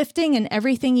all the lifting and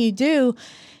everything you do.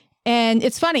 And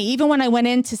it's funny, even when I went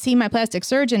in to see my plastic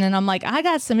surgeon and I'm like, I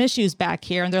got some issues back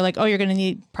here. And they're like, oh, you're going to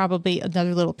need probably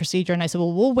another little procedure. And I said,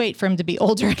 well, we'll wait for him to be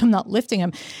older and I'm not lifting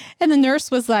him. And the nurse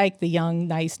was like, the young,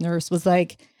 nice nurse was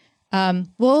like,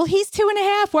 well, he's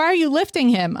 2.5. Why are you lifting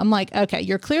him? I'm like, okay,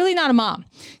 you're clearly not a mom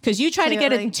because you try to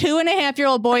get a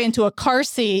 2.5-year-old boy into a car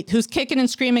seat who's kicking and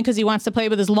screaming because he wants to play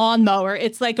with his lawnmower.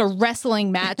 It's like a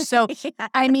wrestling match. So,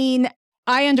 I mean,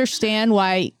 I understand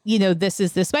why, this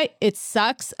is this way. It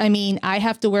sucks. I mean, I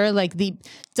have to wear like the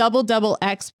double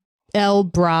XL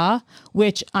bra,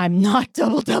 which I'm not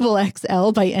double XL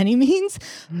by any means,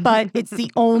 but it's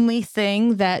the only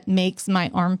thing that makes my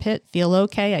armpit feel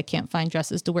okay. I can't find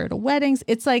dresses to wear to weddings.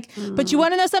 It's like, but you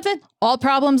want to know something? All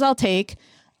problems I'll take,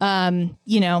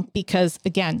 because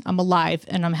again, I'm alive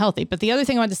and I'm healthy. But the other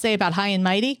thing I wanted to say about high and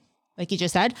mighty, like you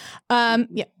just said,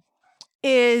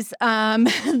 is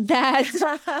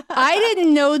that I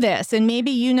didn't know this, and maybe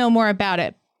you know more about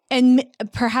it. And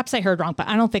perhaps I heard wrong, but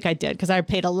I don't think I did because I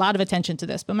paid a lot of attention to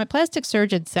this. But my plastic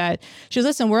surgeon said, she was,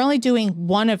 listen, we're only doing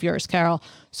 1 of yours, Carol.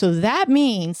 So that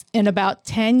means in about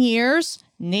 10 years,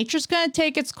 nature's going to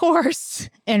take its course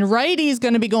and righty's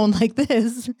going to be going like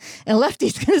this and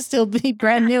lefty's going to still be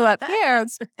brand new up here.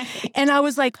 And I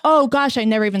was like, oh gosh, I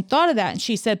never even thought of that. And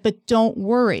she said, but don't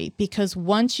worry, because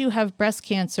once you have breast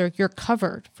cancer, you're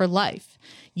covered for life.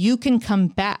 You can come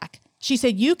back. She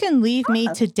said, you can leave me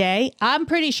today. I'm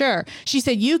pretty sure. She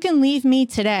said, you can leave me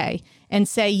today and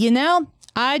say,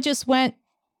 I just went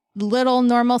little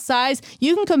normal size.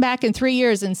 You can come back in 3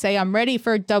 years and say, I'm ready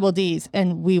for double Ds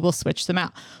and we will switch them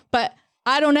out. But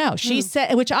I don't know. She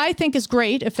said, which I think is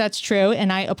great if that's true.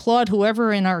 And I applaud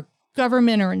whoever in our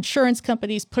government or insurance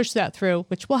companies push that through,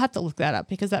 which we'll have to look that up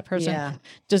because that person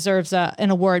deserves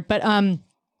an award. But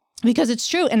because it's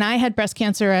true. And I had breast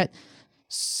cancer at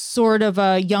sort of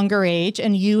a younger age,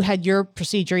 and you had your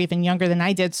procedure even younger than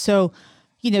I did. So,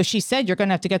 she said, you're going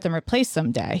to have to get them replaced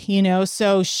someday,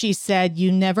 So she said, you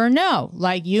never know,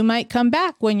 like you might come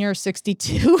back when you're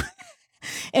 62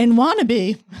 and want to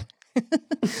be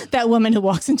That woman who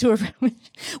walks into a room,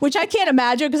 which I can't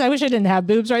imagine because I wish I didn't have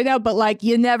boobs right now, but like,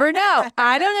 you never know.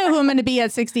 I don't know who I'm going to be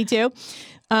at 62.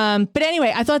 But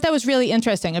anyway, I thought that was really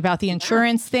interesting about the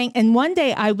insurance thing. And one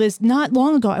day not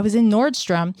long ago, I was in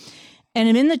Nordstrom and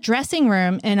I'm in the dressing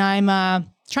room and I'm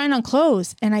trying on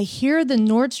clothes and I hear the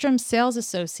Nordstrom sales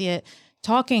associate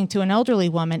talking to an elderly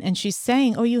woman and she's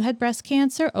saying, "Oh, you had breast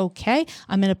cancer? Okay.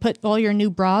 I'm going to put all your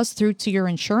new bras through to your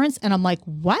insurance." And I'm like,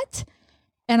 "What?"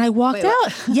 And I walked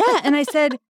out. Yeah. And I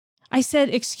said,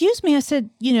 "Excuse me." I said,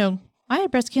 "I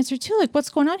had breast cancer too. Like, what's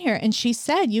going on here?" And she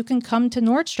said, "You can come to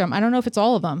Nordstrom. I don't know if it's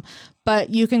all of them, but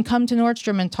you can come to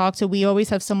Nordstrom and talk to, we always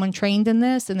have someone trained in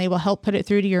this and they will help put it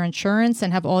through to your insurance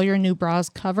and have all your new bras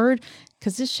covered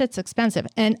because this shit's expensive."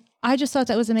 And I just thought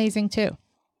that was amazing too.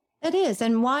 It is.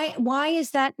 And why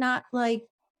is that not like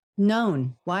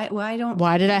known? Why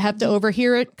did I have to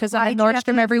overhear it? Because I'm at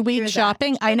Nordstrom every week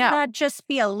shopping. I know. Not just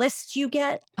be a list you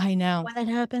get. I know. When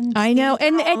it happens. I know.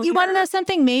 And you want to know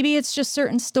something? Maybe it's just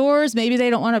certain stores. Maybe they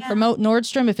don't want to promote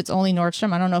Nordstrom if it's only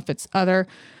Nordstrom. I don't know if it's other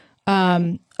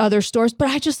stores, but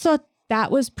I just thought that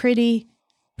was pretty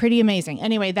amazing.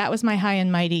 Anyway, that was my high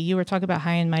and mighty. You were talking about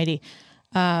high and mighty.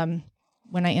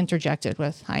 When I interjected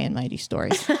with high and mighty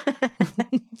stories.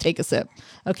 Take a sip.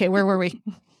 Okay, where were we?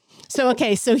 So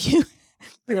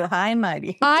You're high and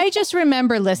mighty. I just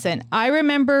remember, I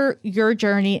remember your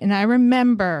journey and I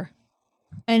remember,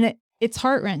 and it's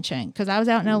heart-wrenching because I was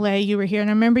out in LA, you were here, and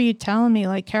I remember you telling me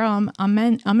like, "Carol, I'm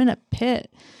in a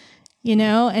pit,"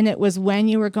 and it was when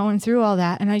you were going through all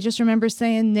that. And I just remember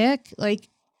saying, "Nick, like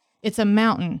it's a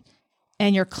mountain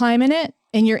and you're climbing it.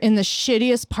 And you're in the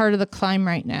shittiest part of the climb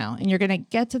right now. And you're going to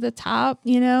get to the top,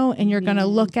 and you're going to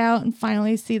look out and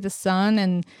finally see the sun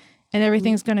and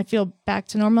everything's going to feel back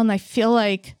to normal." And I feel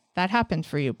like that happened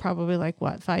for you probably like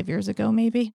 5 years ago,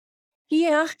 maybe?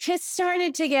 Yeah, it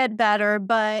started to get better,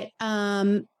 but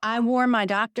I wore my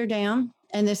doctor down.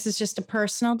 And this is just a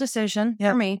personal decision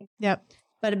for me. Yep.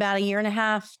 But about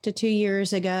 1.5 to 2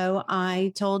 years ago,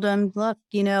 I told him, "Look,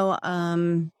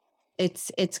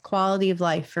 it's quality of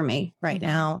life for me right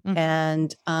now." Mm-hmm.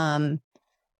 And,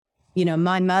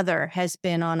 my mother has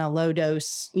been on a low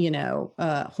dose,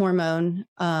 hormone,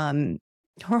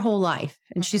 her whole life.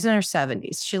 And she's in her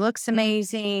 70s. She looks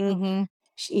amazing.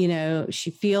 Mm-hmm. She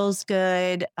feels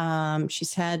good.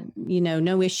 She's had,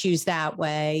 no issues that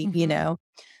way,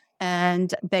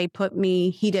 and he put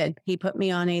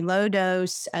me on a low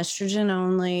dose estrogen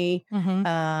only,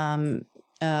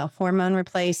 hormone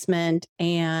replacement.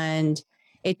 And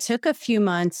it took a few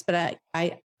months, but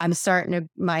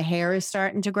my hair is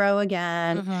starting to grow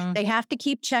again. They have to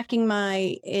keep checking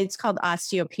it's called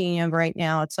osteopenia right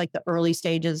now. It's like the early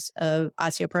stages of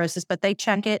osteoporosis, but they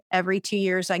check it every 2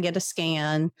 years. I get a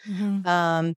scan.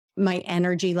 My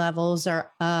energy levels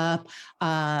are up.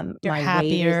 You're my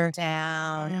happier. weight is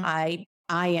down. Yeah.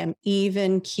 I am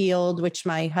even keeled, which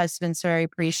my husband's very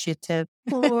appreciative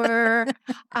for.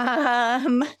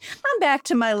 I'm back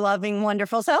to my loving,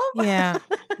 wonderful self. Yeah.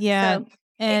 Yeah. So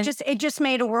and it just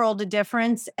made a world of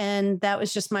difference. And that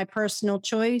was just my personal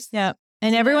choice. Yeah.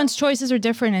 And everyone's choices are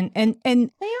different. And they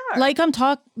are. Like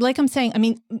I'm saying, I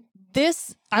mean,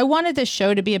 I wanted this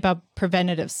show to be about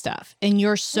preventative stuff. And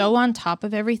you're so on top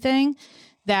of everything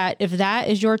that if that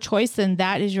is your choice, then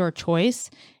that is your choice.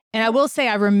 And I will say,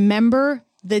 I remember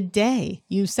the day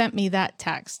you sent me that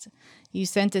text. You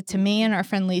sent it to me and our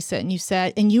friend Lisa,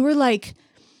 and you were like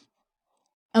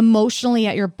emotionally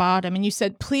at your bottom. And you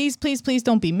said, "Please, please, please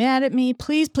don't be mad at me.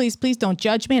 Please, please, please don't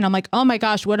judge me." And I'm like, "Oh my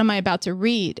gosh, what am I about to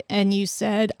read?" And you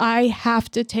said, "I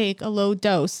have to take a low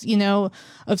dose,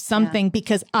 of something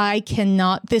because I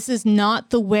cannot, this is not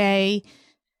the way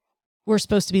we're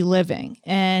supposed to be living."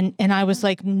 And I was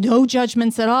like, no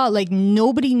judgments at all. Like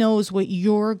nobody knows what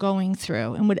you're going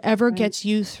through and whatever gets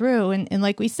you through. And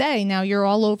like we say, now you're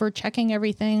all over checking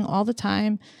everything all the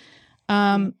time.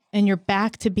 And you're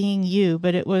back to being you.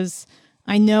 But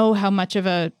I know how much of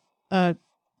a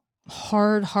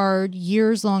hard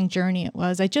years-long journey it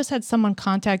was. I just had someone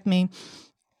contact me,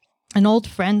 an old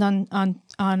friend on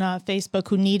Facebook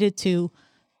who needed to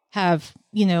have,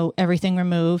 everything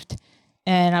removed.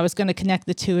 And I was going to connect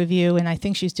the two of you. And I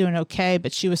think she's doing okay.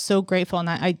 But she was so grateful. And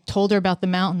I told her about the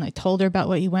mountain. I told her about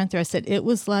what you went through. I said, it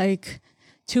was like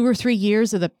 2 or 3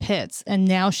 years of the pits. And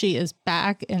now she is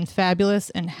back and fabulous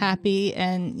and happy.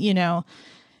 And,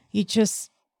 you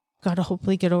just got to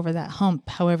hopefully get over that hump,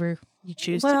 however you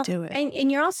choose to do it.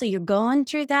 And you're going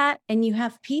through that. And you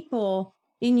have people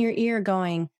in your ear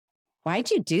going,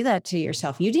 why'd you do that to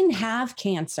yourself? You didn't have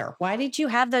cancer. Why did you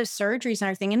have those surgeries and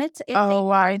everything? And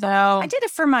I know. I did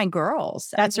it for my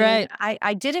girls. That's right.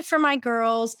 I did it for my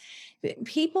girls.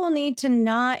 People need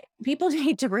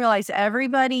to realize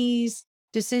everybody's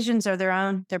decisions are their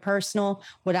own. They're personal.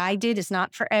 What I did is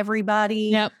not for everybody.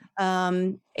 Yep.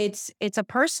 It's a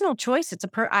personal choice.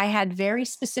 I had very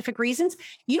specific reasons.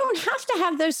 You don't have to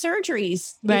have those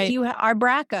surgeries Right. if you are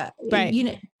BRCA,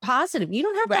 Right. positive. You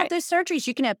don't have to have those surgeries.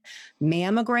 You can have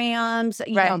mammograms,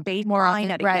 baseline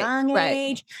at a young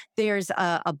age. There's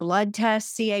a blood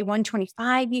test,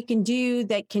 CA-125 you can do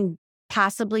that can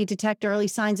possibly detect early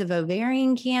signs of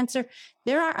ovarian cancer.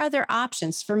 There are other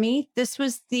options. For me, this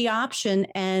was the option,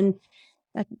 and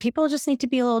people just need to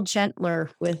be a little gentler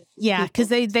with. Yeah, because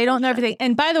they don't know everything.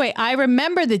 And by the way, I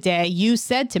remember the day you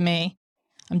said to me,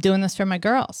 I'm doing this for my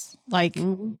girls. Like,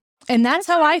 and that's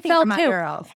how I felt too.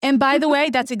 Girls. And by the way,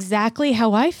 that's exactly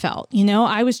how I felt.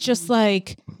 I was just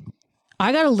like,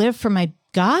 I got to live for my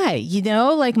guy,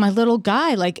 like my little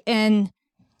guy. And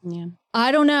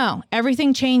I don't know.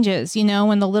 Everything changes,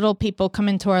 when the little people come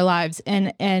into our lives.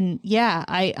 And yeah,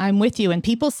 I'm with you. And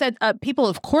people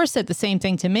of course said the same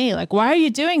thing to me. Like, why are you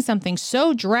doing something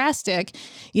so drastic?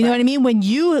 You know what I mean? When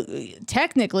you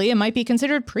technically, it might be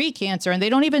considered pre-cancer and they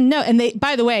don't even know. And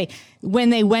by the way, when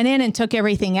they went in and took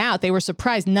everything out, they were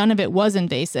surprised none of it was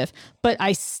invasive, but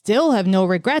I still have no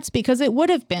regrets because it would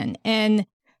have been. And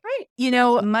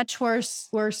much worse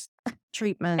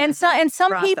treatment. And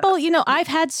some people, I've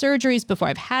had surgeries before.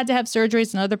 I've had to have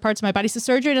surgeries in other parts of my body. So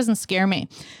surgery doesn't scare me.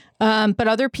 But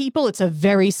other people, it's a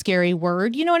very scary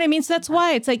word. You know what I mean? So that's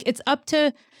why it's like, it's up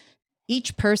to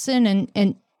each person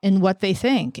and what they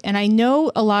think. And I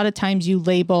know a lot of times you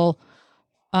label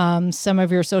some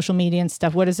of your social media and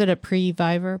stuff. What is it? A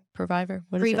previvor?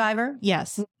 What is Previvor? it?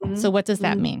 Yes. So what does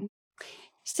that mean?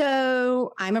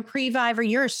 So I'm a previvor.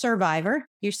 You're a survivor.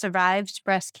 You survived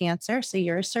breast cancer. So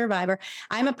you're a survivor.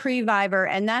 I'm a previvor.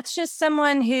 And that's just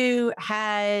someone who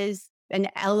has an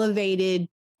elevated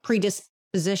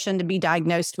predisposition to be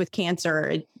diagnosed with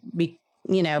cancer,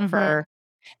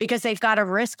 because they've got a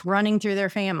risk running through their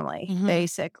family,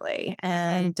 basically.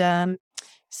 And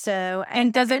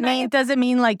does it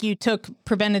mean like you took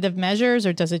preventative measures,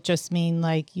 or does it just mean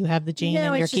like you have the gene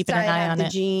and you're keeping an eye on it? The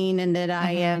gene, and that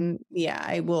I am,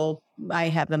 I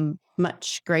have a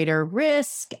much greater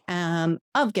risk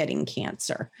of getting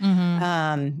cancer.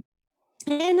 And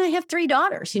I have 3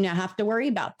 daughters, have to worry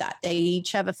about that. They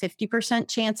each have a 50%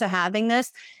 chance of having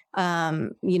this.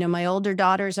 My older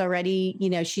daughter's already,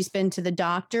 she's been to the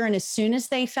doctor. And as soon as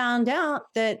they found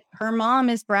out that her mom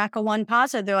is BRCA1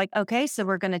 positive, they're like, okay, so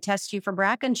we're going to test you for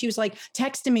BRCA. And she was like,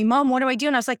 texting me, Mom, what do I do?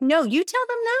 And I was like, no, you tell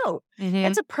them no.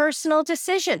 It's a personal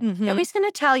decision. Nobody's going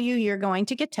to tell you you're going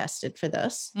to get tested for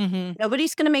this.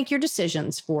 Nobody's going to make your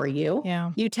decisions for you.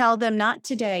 Yeah. You tell them, not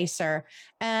today, sir.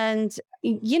 And,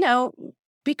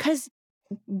 because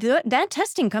that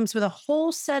testing comes with a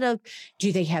whole set of,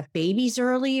 do they have babies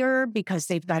earlier because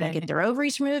they've got to get their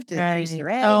ovaries removed? Do they freeze their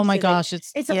eggs? Oh my gosh.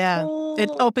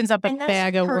 It opens up a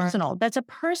bag of work. That's a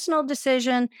personal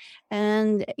decision.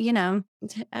 And,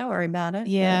 I worry about it.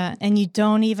 Yeah. And you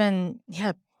don't even,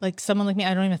 like someone like me,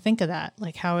 I don't even think of that.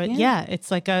 Like how it's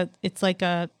like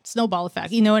a snowball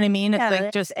effect. You know what I mean?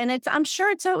 It's I'm sure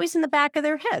it's always in the back of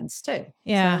their heads too.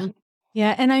 Yeah. So.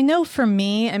 Yeah. And I know for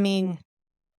me, I mean,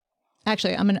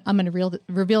 actually, I'm gonna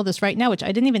reveal this right now, which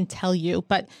I didn't even tell you.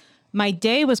 But my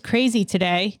day was crazy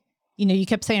today. You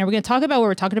kept saying, "Are we gonna talk about what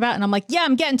we're talking about?" And I'm like, "Yeah,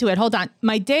 I'm getting to it. Hold on."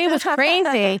 My day was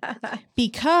crazy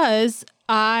because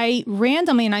I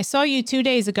randomly, and I saw you 2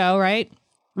 days ago, right?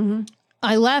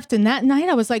 I left, and that night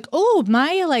I was like, "Oh,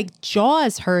 my jaw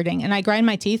is hurting," and I grind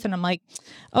my teeth, and I'm like,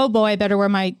 "Oh boy, I better wear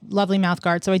my lovely mouth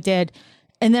guard." So I did,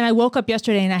 and then I woke up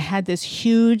yesterday, and I had this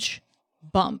huge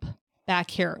bump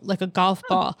back here, like a golf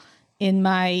ball. In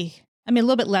a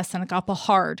little bit less than a golf ball,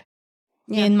 hard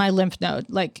in my lymph node,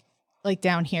 like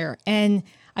down here. And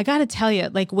I got to tell you,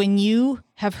 like when you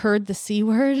have heard the C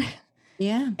word,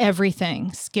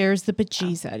 everything scares the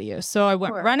bejesus out of you. So I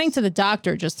went running to the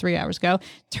doctor just 3 hours ago.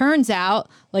 Turns out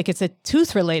like it's a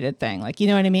tooth related thing. Like, you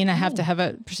know what I mean? I have to have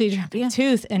a procedure on my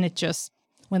tooth, and it just,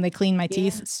 when they clean my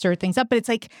teeth, stir things up. But it's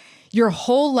like your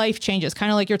whole life changes,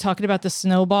 kind of like you're talking about the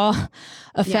snowball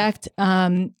effect.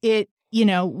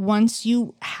 Once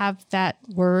you have that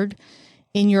word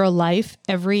in your life,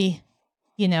 every,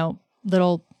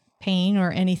 little pain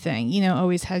or anything,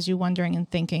 always has you wondering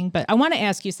and thinking. But I want to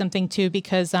ask you something too,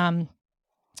 because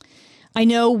I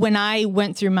know when I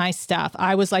went through my stuff,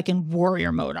 I was like in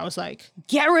warrior mode. I was like,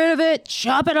 get rid of it,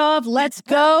 chop it off, let's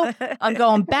go. I'm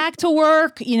going back to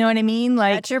work. You know what I mean?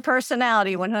 Like, that's your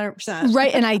personality, 100%.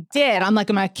 right. And I did. I'm like,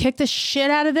 I'm going to kick the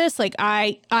shit out of this. Like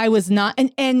I was not,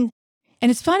 and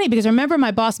it's funny because I remember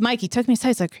my boss, Mike, he took me aside.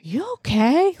 He's like, are you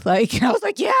okay? Like, I was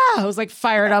like, yeah. I was like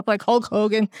fired up like Hulk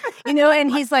Hogan,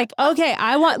 and he's like, okay,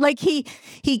 I want, like, he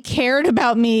cared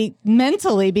about me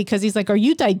mentally because he's like, are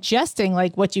you digesting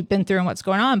like what you've been through and what's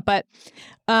going on? But,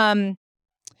 I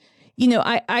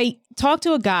talked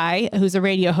to a guy who's a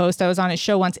radio host. I was on his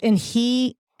show once and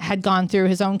he had gone through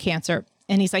his own cancer.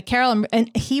 And he's like, Carol, and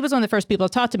he was one of the first people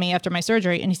to talk to me after my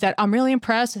surgery. And he said, I'm really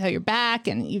impressed with how you're back.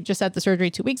 And you just had the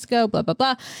surgery 2 weeks ago, blah, blah,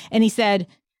 blah. And he said,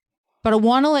 but I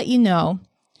want to let you know,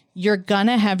 you're going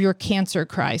to have your cancer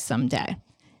cry someday.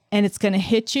 And it's going to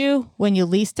hit you when you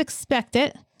least expect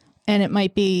it. And it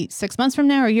might be 6 months from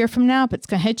now or a year from now, but it's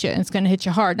going to hit you and it's going to hit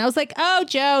you hard. And I was like, oh,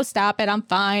 Joe, stop it. I'm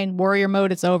fine. Warrior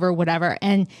mode. It's over, whatever.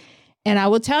 And I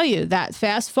will tell you that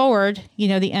fast forward,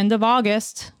 the end of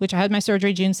August, which I had my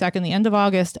surgery June 2nd, the end of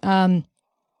August, my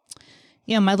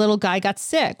little guy got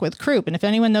sick with croup. And if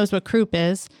anyone knows what croup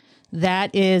is,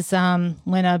 that is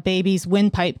when a baby's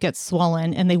windpipe gets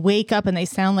swollen and they wake up and they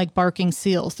sound like barking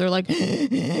seals. They're like,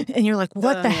 and you're like,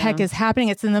 what the heck is happening?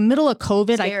 It's in the middle of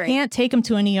COVID. Scary. I can't take him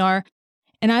to an ER.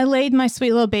 And I laid my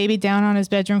sweet little baby down on his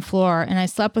bedroom floor and I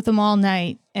slept with him all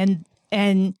night. And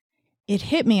it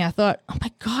hit me. I thought, oh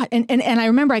my God. And I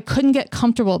remember I couldn't get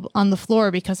comfortable on the floor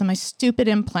because of my stupid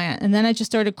implant. And then I just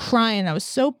started crying. I was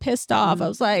so pissed off. I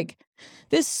was like,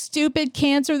 this stupid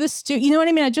cancer, you know what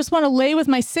I mean? I just want to lay with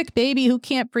my sick baby who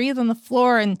can't breathe on the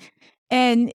floor. And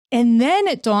then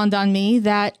it dawned on me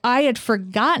that I had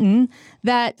forgotten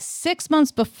that 6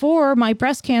 months before my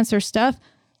breast cancer stuff,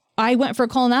 I went for a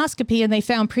colonoscopy and they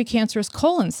found precancerous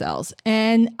colon cells.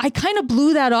 And I kind of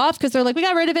blew that off because they're like, we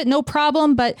got rid of it, no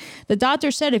problem. But the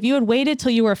doctor said if you had waited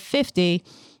till you were 50,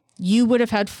 you would have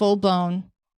had full-blown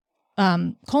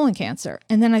colon cancer.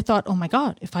 And then I thought, oh my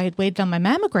God, if I had waited on my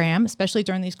mammogram, especially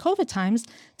during these COVID times,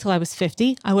 till I was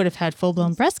 50, I would have had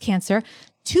full-blown breast cancer.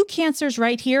 2 cancers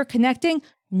right here connecting,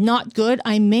 not good.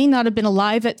 I may not have been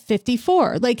alive at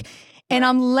 54. And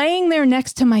I'm laying there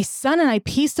next to my son and I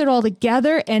pieced it all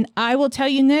together. And I will tell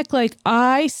you, Nick, like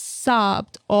I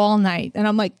sobbed all night. And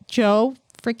I'm like,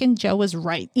 freaking Joe was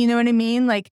right. You know what I mean?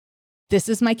 Like, this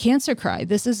is my cancer cry.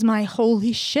 This is my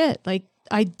holy shit. Like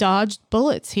I dodged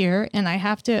bullets here and I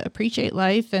have to appreciate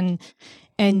life and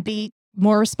be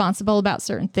more responsible about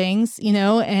certain things,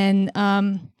 And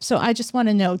so I just want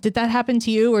to know, did that happen to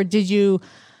you or did you...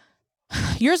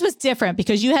 Yours was different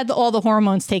because you had all the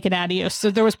hormones taken out of you.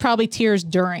 So there was probably tears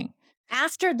during.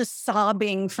 After the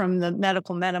sobbing from the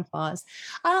medical menopause,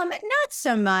 not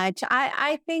so much.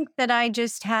 I think that I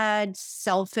just had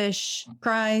selfish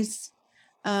cries.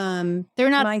 They're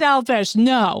not selfish.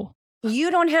 No.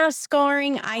 You don't have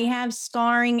scarring. I have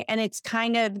scarring and it's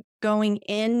kind of going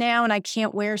in now and I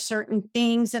can't wear certain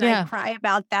things and I cry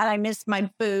about that. I miss my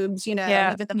boobs,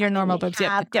 Yeah, your normal boobs.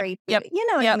 Yep. You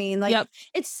know what I mean? Like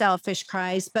it's selfish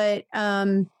cries, but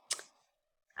I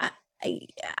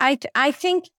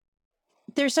think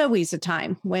there's always a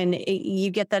time when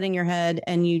you get that in your head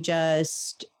and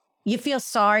you feel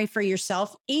sorry for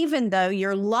yourself, even though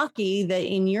you're lucky that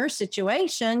in your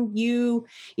situation, you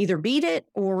either beat it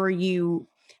or you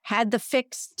had the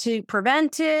fix to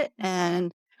prevent it.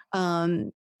 And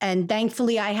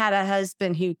thankfully I had a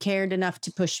husband who cared enough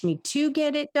to push me to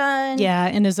get it done. Yeah.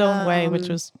 In his own way, which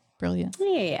was brilliant.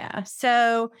 Yeah.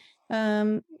 So,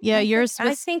 yours was...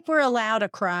 I think we're allowed to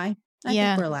cry. I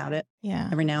think we're allowed it. Yeah.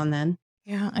 Every now and then.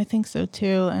 Yeah, I think so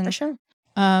too. And for sure.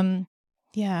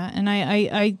 Yeah. And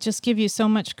I just give you so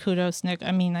much kudos, Nick.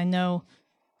 I mean, I know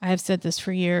I have said this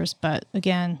for years, but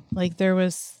again, like there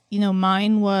was,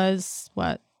 mine was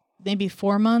maybe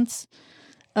 4 months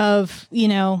of,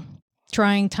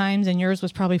 trying times and yours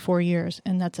was probably 4 years.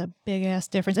 And that's a big ass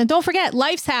difference. And don't forget,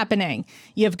 life's happening.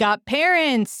 You've got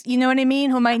parents, you know what I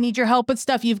mean, who might need your help with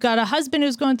stuff. You've got a husband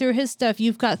who's going through his stuff.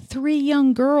 You've got 3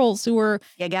 young girls who are...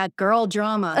 You got girl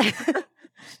drama.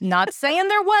 Not saying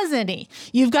there was any.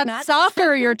 You've got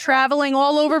soccer you're traveling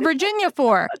all over Virginia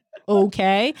for.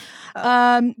 Okay.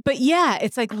 But yeah,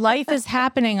 it's like life is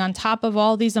happening on top of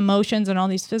all these emotions and all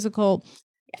these physical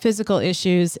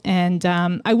issues. And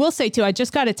I will say too, I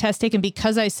just got a test taken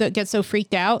because I get so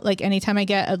freaked out. Like anytime I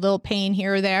get a little pain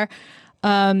here or there,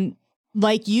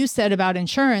 like you said about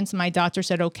insurance, my doctor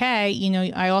said,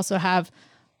 okay, I also have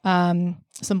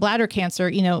some bladder cancer,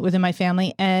 within my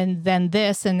family, and then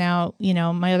this, and now,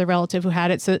 my other relative who had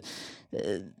it. So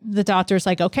the doctor's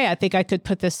like, okay, I think I could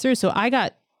put this through. So I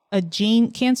got a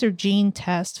cancer gene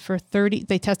test for 30.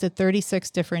 They tested 36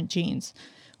 different genes,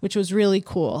 which was really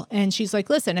cool. And she's like,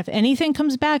 listen, if anything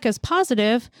comes back as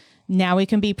positive, now we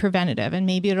can be preventative and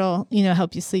maybe it'll,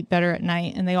 help you sleep better at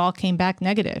night. And they all came back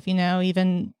negative,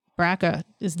 even BRCA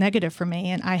is negative for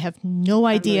me. And I have no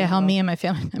idea how me and my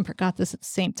family member got this at the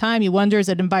same time. You wonder, is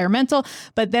it environmental?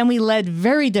 But then we led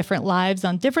very different lives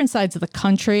on different sides of the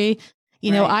country.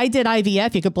 I did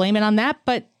IVF. You could blame it on that,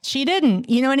 but she didn't.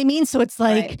 You know what I mean? So it's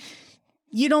like,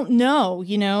 you don't know,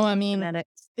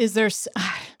 is there...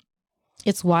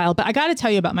 It's wild. But I got to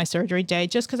tell you about my surgery day,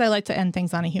 just because I like to end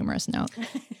things on a humorous note.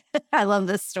 I love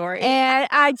this story. And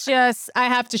I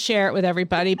have to share it with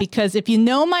everybody because if you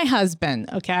know my husband,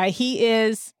 okay,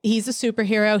 he's a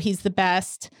superhero. He's the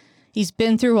best. He's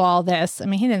been through all this. I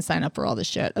mean, he didn't sign up for all this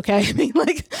shit, okay? I mean,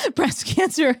 like breast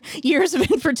cancer, years of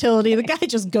infertility. The guy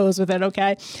just goes with it,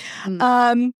 okay?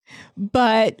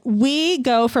 But we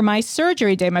go for my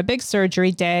surgery day, my big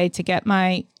surgery day, to get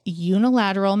my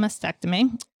unilateral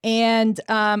mastectomy. And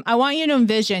I want you to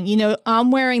envision,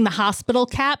 I'm wearing the hospital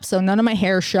cap, so none of my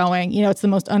hair is showing. It's the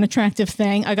most unattractive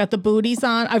thing. I got the booties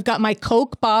on. I've got my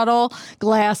Coke bottle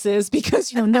glasses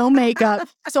because, no makeup.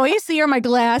 So all you see are my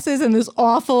glasses and this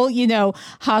awful,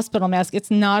 hospital mask. It's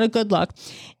not a good look.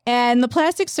 And the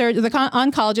plastic surgeon, the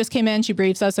oncologist came in, she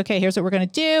briefs us, okay, here's what we're going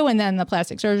to do. And then the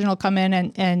plastic surgeon will come in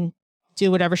and do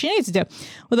whatever she needs to do.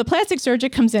 Well, the plastic surgeon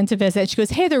comes in to visit. She goes,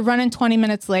 hey, they're running 20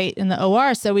 minutes late in the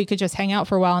OR, so we could just hang out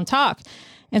for a while and talk.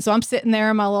 And so I'm sitting there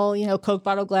in my little, Coke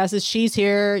bottle glasses. She's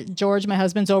here. George, my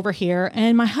husband's over here.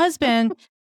 And my husband,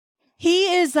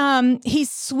 he's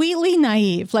sweetly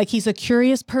naive. Like he's a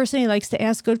curious person. He likes to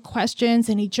ask good questions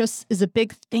and he just is a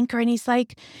big thinker. And he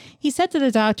said to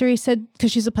the doctor,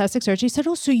 because she's a plastic surgeon, he said,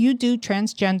 oh, so you do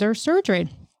transgender surgery?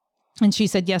 And she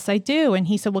said, yes, I do. And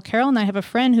he said, well, Carol and I have a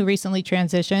friend who recently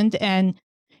transitioned. And,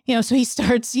 so he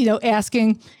starts,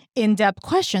 asking in-depth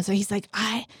questions. So he's like,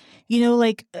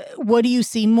 what do you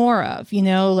see more of?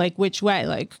 Like which way?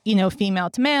 Like, female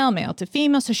to male, male to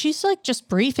female. So she's like just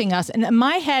briefing us. And in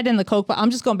my head in the Coke, I'm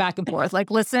just going back and forth,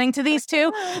 like listening to these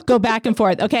two go back and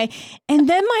forth. Okay. And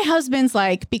then my husband's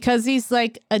like, because he's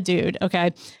like a dude.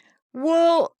 Okay.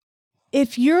 Well,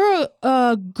 if you're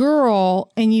a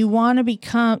girl and you want to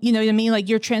become, like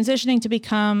you're transitioning to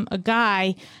become a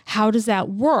guy, how does that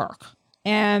work?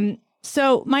 And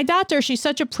so my doctor, she's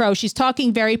such a pro. She's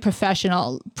talking very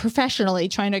professionally,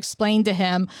 trying to explain to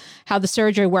him how the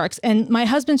surgery works. And my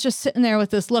husband's just sitting there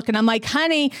with this look. And I'm like,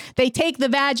 honey, they take the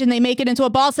vag and they make it into a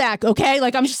ball sack. Okay.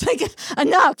 Like, I'm just like,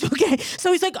 enough. Okay.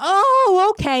 So he's like,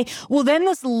 oh, okay. Well, then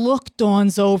this look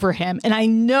dawns over him. And I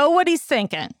know what he's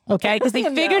thinking. Okay. Because he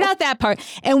figured out that part.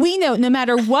 And we know no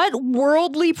matter what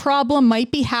worldly problem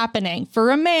might be happening for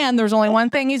a man, there's only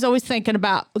one thing he's always thinking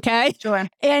about. Okay. Sure.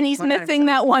 And he's missing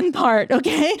that one part.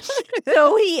 Okay.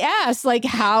 So he asked, like,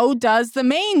 how does the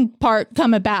main part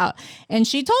come about? And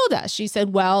she told us, she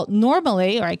said, well,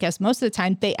 normally, or I guess most of the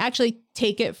time, they actually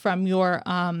take it from your,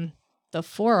 the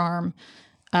forearm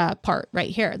part right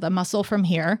here, the muscle from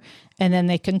here. And then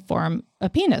they can form a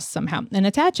penis somehow and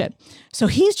attach it. So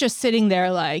he's just sitting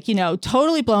there like,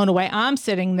 totally blown away. I'm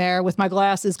sitting there with my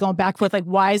glasses going back and forth like,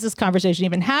 why is this conversation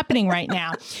even happening right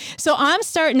now? So I'm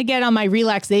starting to get on my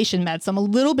relaxation meds. I'm a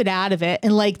little bit out of it.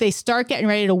 And like they start getting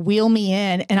ready to wheel me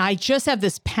in. And I just have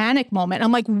this panic moment.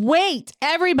 I'm like, wait,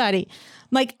 everybody.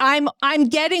 Like I'm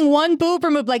getting one boob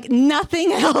removed, like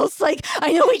nothing else. Like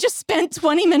I know we just spent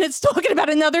 20 minutes talking about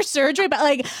another surgery, but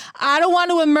like I don't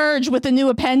want to emerge with a new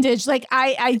appendage. Like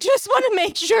I just want to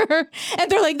make sure.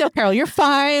 And they're like, no, Carol, you're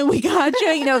fine. We got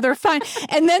you. They're fine.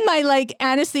 And then my like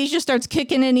anesthesia starts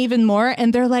kicking in even more.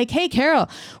 And they're like, hey, Carol,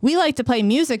 we like to play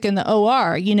music in the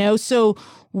OR, so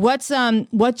what kind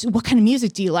of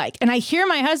music do you like? And I hear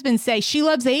my husband say she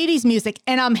loves 80s music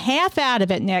and I'm half out of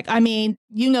it, Nick. I mean,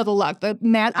 the luck, the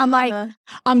man, I'm like,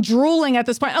 I'm drooling at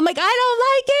this point. I'm like, I don't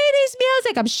like 80s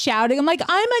music. I'm shouting. I'm like,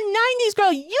 I'm a 90s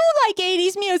girl. You like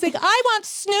 80s music. I want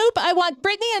Snoop. I want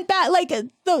Britney and like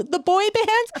the boy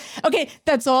bands. Okay.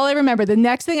 That's all I remember. The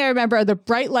next thing I remember are the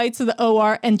bright lights of the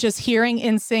OR and just hearing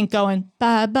NSYNC going,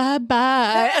 bye, bye,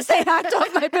 bye. As they hacked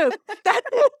off my boob.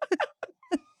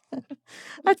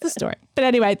 That's the story. But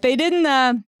anyway, they didn't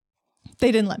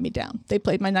let me down. They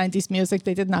played my 90s music.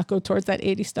 They did not go towards that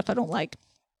 80s stuff I don't like.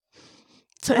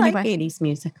 So I anyway, like 80s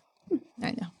music.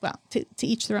 I know. Well, to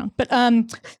each their own. But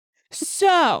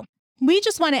so we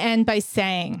just want to end by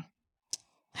saying,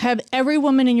 have every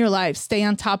woman in your life stay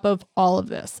on top of all of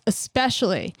this,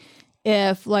 especially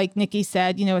if, like Nikki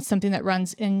said, it's something that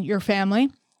runs in your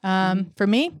family. For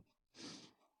me,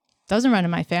 doesn't run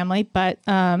in my family, but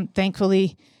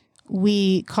thankfully,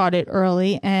 we caught it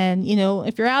early. And, you know,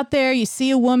 if you're out there, you see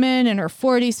a woman in her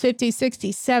 40s, 50s,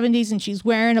 60s, 70s, and she's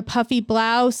wearing a puffy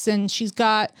blouse and she's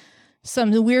got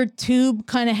some weird tube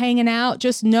kind of hanging out,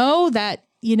 just know that,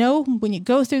 you know, when you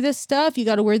go through this stuff, you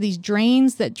got to wear these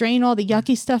drains that drain all the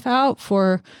yucky stuff out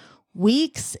for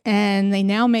weeks. And they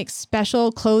now make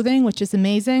special clothing, which is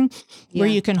amazing, where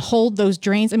you can hold those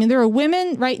drains. I mean, there are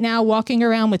women right now walking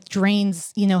around with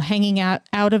drains, you know, hanging out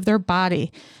of their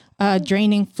body,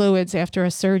 draining fluids after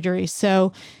a surgery.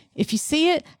 So if you see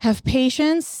it, have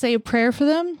patience, say a prayer for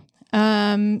them.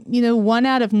 You know, 1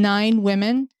 out of 9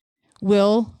 women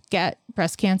will get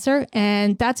breast cancer.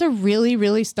 And that's a really,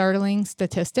 really startling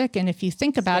statistic. And if you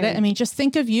think about it, I mean, just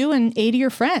think of you and 8 of your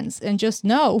friends and just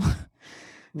know,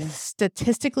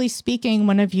 statistically speaking,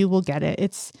 one of you will get it.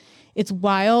 It's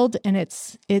wild and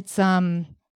it's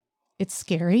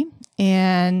scary.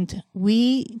 And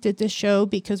we did this show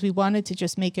because we wanted to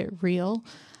just make it real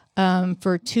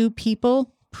for 2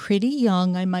 people, pretty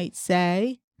young, I might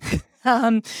say,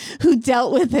 who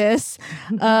dealt with this.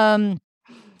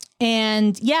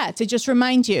 And yeah, to just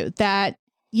remind you that,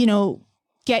 you know,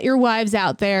 get your wives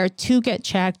out there to get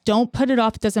checked. Don't put it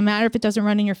off. It doesn't matter if it doesn't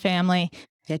run in your family.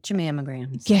 Get your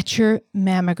mammograms. Get your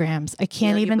mammograms. I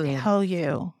can't even tell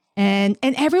you. And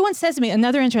everyone says to me,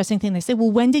 another interesting thing, they say,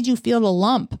 well, when did you feel the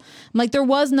lump? I'm like, there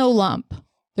was no lump.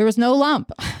 There was no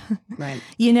lump. Right.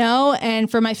 You know,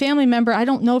 and for my family member, I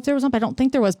don't know if there was a lump. I don't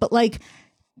think there was, but like,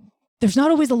 there's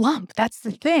not always a lump. That's the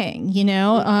thing, you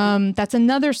know, that's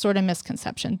another sort of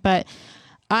misconception. But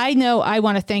I know I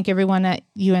want to thank everyone at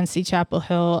UNC Chapel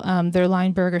Hill, their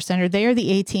Lineberger Center. They are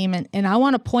the A team. And I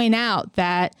want to point out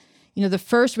that, you know, the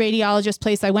first radiologist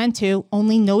place I went to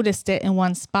only noticed it in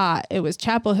one spot. It was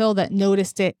Chapel Hill that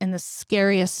noticed it in the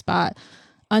scariest spot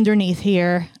underneath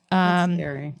here. That's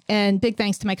scary. And big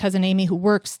thanks to my cousin Amy, who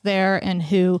works there and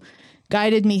who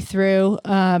guided me through.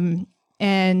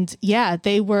 And yeah,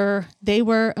 they were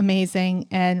amazing.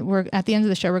 And we're at the end of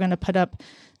the show, we're going to put up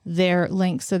their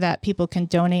links so that people can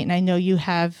donate. And I know you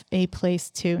have a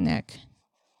place too, Nick.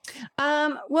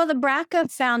 Well, the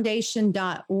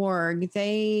BRCAfoundation.org,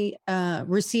 they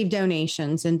receive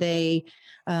donations and they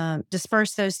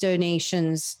disperse those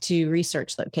donations to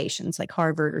research locations like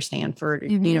Harvard or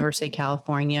Stanford, University of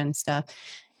California and stuff.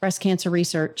 Breast cancer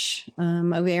research,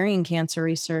 ovarian cancer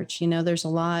research, you know, there's a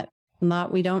lot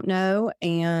we don't know,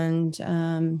 and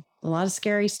a lot of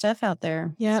scary stuff out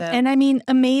there. Yeah. So. And I mean,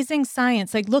 amazing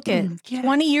science. Like, look at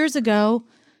 20 years ago,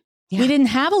 we didn't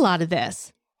have a lot of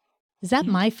this. Is that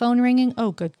my phone ringing?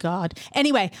 Oh, good God.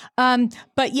 Anyway,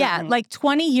 but yeah, like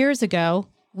 20 years ago,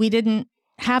 we didn't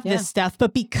have this stuff,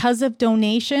 but because of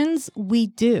donations, we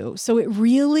do. So it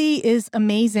really is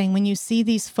amazing when you see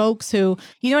these folks who,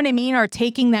 you know what I mean, are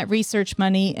taking that research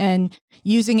money and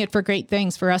using it for great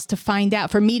things, for us to find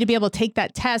out, for me to be able to take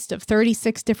that test of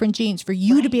 36 different genes, for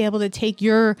you to be able to take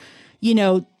your, you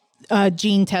know,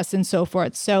 gene tests and so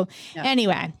forth. So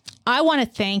anyway, I want to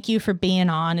thank you for being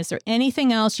on. Is there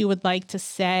anything else you would like to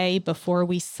say before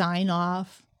we sign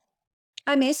off?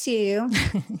 I miss you.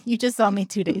 You just saw me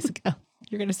 2 days ago.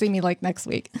 You're going to see me like next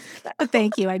week.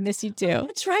 Thank you. I miss you too.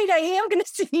 That's right. I am going to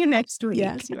see you next week.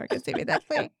 Yes, you are going to see me next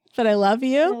week. But I love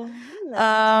you.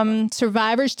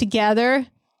 Survivors together,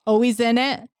 always in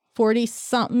it,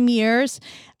 40-something years.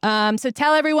 So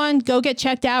tell everyone, go get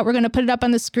checked out. We're going to put it up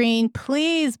on the screen.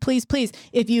 Please, please, please,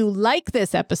 if you like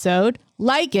this episode,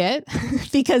 like it,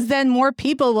 because then more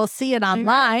people will see it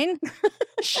online.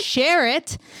 Share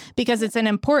it, because it's an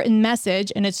important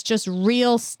message and it's just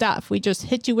real stuff. We just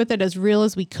hit you with it as real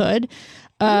as we could.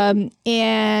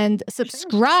 And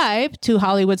subscribe to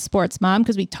Hollywood Sports Mom,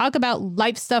 because we talk about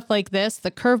life stuff like this,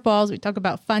 the curveballs. We talk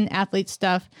about fun athlete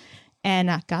stuff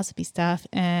and gossipy stuff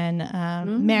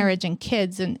and marriage and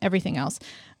kids and everything else.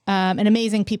 And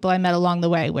amazing people I met along the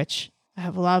way, which I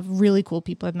have a lot of really cool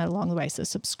people I've met along the way. So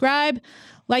subscribe,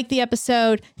 like the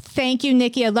episode. Thank you,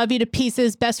 Nikki. I love you to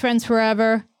pieces. Best friends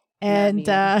forever. And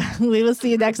we will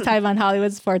see you next time on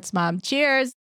Hollywood Sports Mom. Cheers.